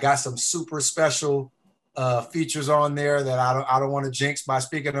 I got some super special features on there that I don't want to jinx by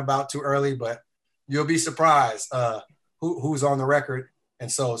speaking about too early, but you'll be surprised who's on the record. And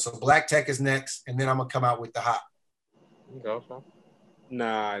so Black Tech is next, and then I'm gonna come out with The Hop. Okay.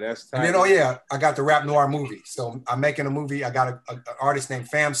 Nah, that's tight. And then I got the Rap Noir movie. So I'm making a movie. I got an artist named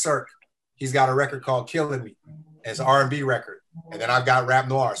Fam Cirque. He's got a record called Killing Me. It's an R&B record. And then I've got Rap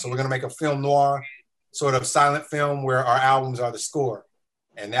Noir. So we're gonna make a film noir, sort of silent film where our albums are the score.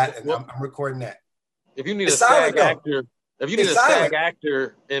 And I'm recording that. If you need a SAG actor,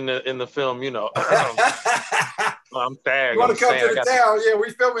 in the film, you know, I'm SAG. You want to come to the town? Yeah,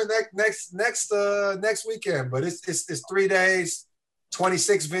 we're filming next weekend, but it's 3 days,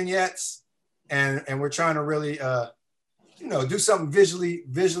 26 vignettes, and we're trying to really do something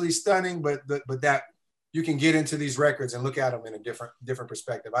visually stunning, but that you can get into these records and look at them in a different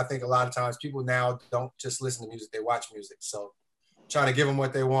perspective. I think a lot of times people now don't just listen to music, they watch music. So trying to give them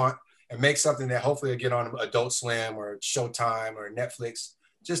what they want and make something that hopefully will get on Adult Swim or Showtime or Netflix,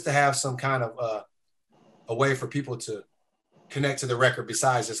 just to have some kind of a way for people to connect to the record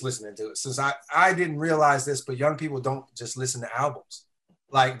besides just listening to it. Since I didn't realize this, but young people don't just listen to albums.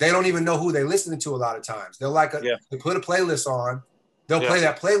 Like, they don't even know who they're listening to a lot of times. They'll they put a playlist on, they'll play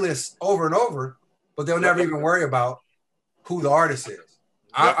that playlist over and over, but they'll never even worry about who the artist is.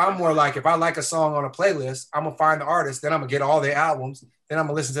 I'm more like, if I like a song on a playlist, I'm gonna find the artist, then I'm gonna get all the albums, then I'm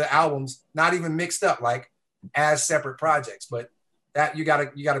gonna listen to the albums, not even mixed up, like as separate projects. But that you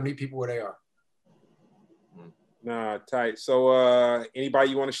gotta meet people where they are. Nah, tight. So anybody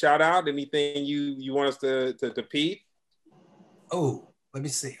you want to shout out? Anything you want us to peep? Oh, let me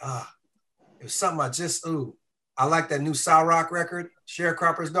see. It was something I like that new Soul Rock record,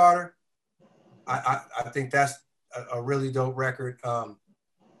 Sharecropper's Daughter. I think that's a really dope record.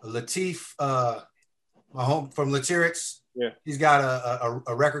 Latif, my home from Latyrix, he's got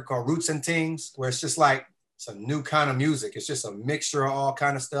a record called Roots and Tings, where it's just like some new kind of music. It's just a mixture of all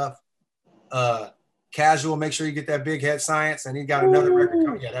kind of stuff. Casual, make sure you get that Big Head Science, and he got another record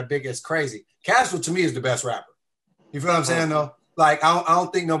coming. Yeah, that Big is crazy. Casual to me is the best rapper. You feel what I'm saying though? Like, I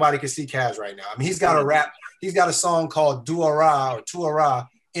don't think nobody can see Kaz right now. I mean, he's got a rap. He's got a song called Duara or Tuara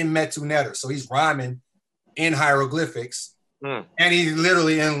in Metu Netter. So he's rhyming in hieroglyphics, and he's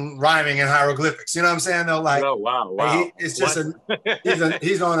literally rhyming in hieroglyphics. You know what I'm saying though? Like, oh, wow. It's just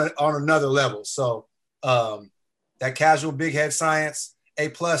he's on another level. So that Casual, Big Head Science, A+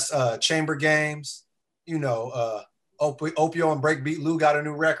 Chamber Games. You know, Opio and Breakbeat Lou got a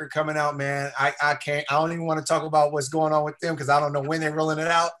new record coming out, man. I don't even want to talk about what's going on with them because I don't know when they're rolling it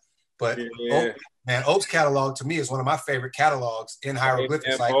out. But Ope's catalog to me is one of my favorite catalogs in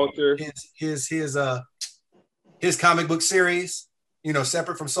hieroglyphics. Like his comic book series, you know,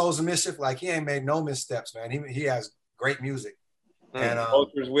 separate from Souls of Mischief, like he ain't made no missteps, man. He has great music. And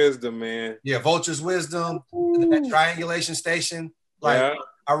Vulture's Wisdom, man. Yeah, Vulture's Wisdom, that Triangulation Station. Like,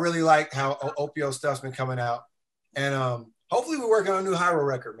 I really like how Opio stuff's been coming out. And hopefully we're working on a new Hyro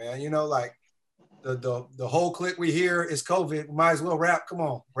record, man. You know, like the whole clique we hear is COVID. We might as well rap. Come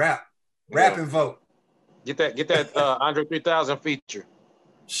on, rap and vote. Get that Andre 3000 feature.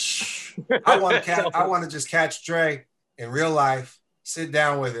 I want to just catch Dre in real life, sit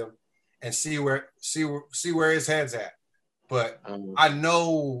down with him, and see where his head's at. But I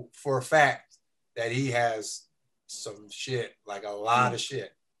know for a fact that he has some shit, like a lot of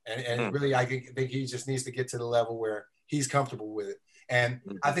shit. And really, I think he just needs to get to the level where he's comfortable with it. And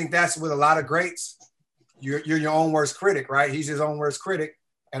I think that's with a lot of greats. You're your own worst critic, right? He's his own worst critic.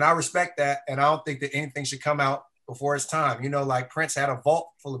 And I respect that. And I don't think that anything should come out before its time. You know, like Prince had a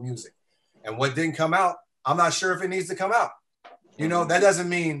vault full of music. And what didn't come out, I'm not sure if it needs to come out. You know, that doesn't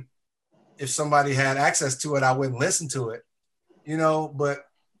mean if somebody had access to it, I wouldn't listen to it. You know, but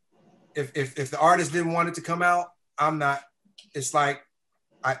if the artist didn't want it to come out, I'm not. It's like,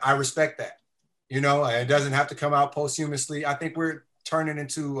 I respect that. You know, it doesn't have to come out posthumously. I think we're turning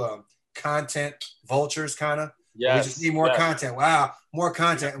into content vultures, kind of. Yeah. We just need more content. Wow, more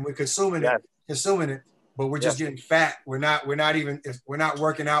content, and we're consuming it, but we're just getting fat. We're not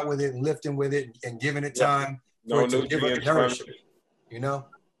working out with it and lifting with it and giving it time for it to give it nourishment. You know.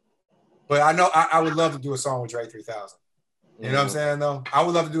 But I know I would love to do a song with Dre 3000. You know what I'm saying though? I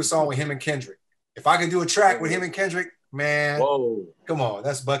would love to do a song with him and Kendrick. If I could do a track with him and Kendrick, man, come on,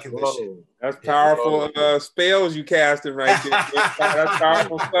 that's bucket list shit. That's powerful spells you casting right there. That's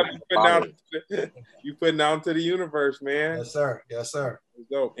powerful stuff you putting out into the universe, man. Yes, sir. Yes, sir.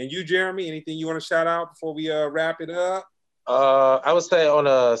 Dope. And you, Jeremy, anything you want to shout out before we wrap it up? I would say on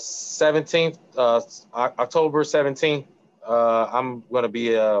the 17th, October 17th, I'm going to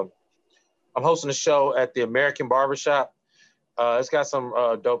be I'm hosting a show at the American Barbershop. It's got some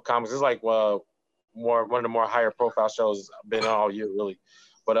dope comics. It's like one of the more higher profile shows I've been on all year, really.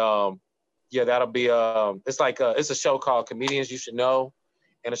 But that'll be it's a show called Comedians You Should Know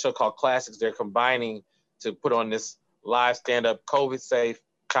and a show called Classics. They're combining to put on this live stand-up COVID safe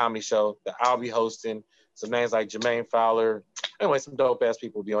comedy show that I'll be hosting. Some names like Jermaine Fowler. Anyway, some dope ass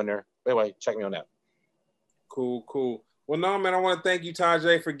people will be on there. Anyway, check me on that. Cool. Well, no, man, I want to thank you,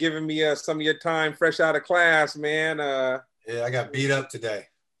 Tajai, for giving me some of your time fresh out of class, man. Yeah, I got beat up today.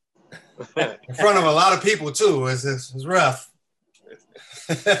 In front of a lot of people, too. It's rough.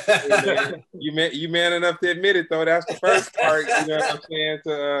 Hey, you man enough to admit it, though. That's the first part, you know what I'm saying,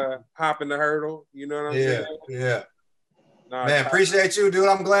 to hopping the hurdle. You know what I'm saying? Yeah. Nah, man, appreciate you, dude.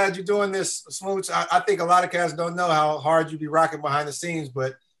 I'm glad you're doing this, Smooch. I think a lot of cats don't know how hard you be rocking behind the scenes,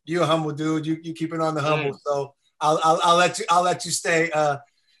 but you're a humble dude. You keep it on the humble. So I'll let you stay.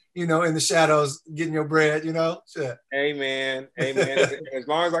 You know, in the shadows, getting your bread. You know, shit. Hey man. As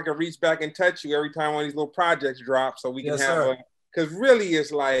long as I can reach back and touch you every time one of these little projects drop, so we can have because really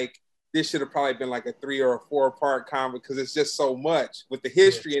it's like this should have probably been like a 3 or a 4-part convo because it's just so much with the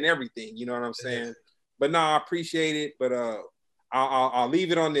history and everything. You know what I'm saying? But no, I appreciate it. But I'll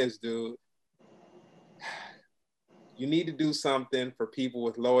leave it on this, dude. You need to do something for people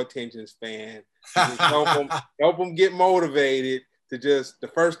with low attention span. Just help them get motivated to just the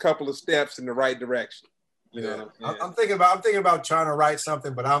first couple of steps in the right direction. You know what I'm saying? I'm thinking about trying to write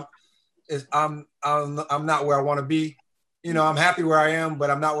something, but I'm not where I want to be. You know, I'm happy where I am, but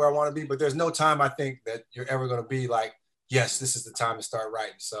I'm not where I want to be. But there's no time I think that you're ever going to be like, yes, this is the time to start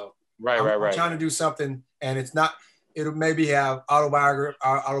writing. So I'm trying to do something, and it'll maybe have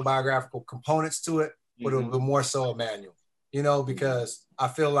autobiographical components to it, but it'll be more so a manual. You know, because I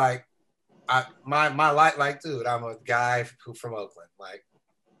feel like my life, like, dude, I'm a guy who from Oakland. Like,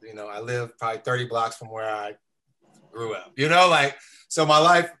 you know, I live probably 30 blocks from where I grew up. You know, like, so my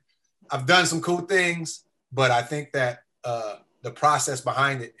life, I've done some cool things, but I think that the process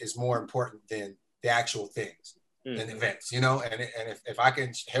behind it is more important than the actual things and events, you know? And if I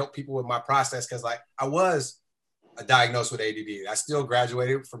can help people with my process, because like I was diagnosed with ADD. I still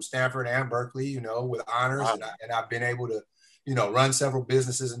graduated from Stanford and Berkeley, you know, with honors, and I've been able to, you know, run several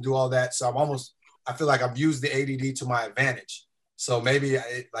businesses and do all that. So I feel like I've used the ADD to my advantage. So maybe,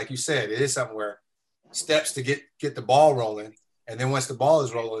 like you said, it is something where steps to get the ball rolling. And then once the ball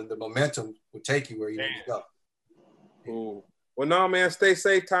is rolling, the momentum will take you where you need to go. Cool. Well, no, man, stay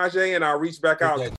safe, Tajai, and I'll reach back out.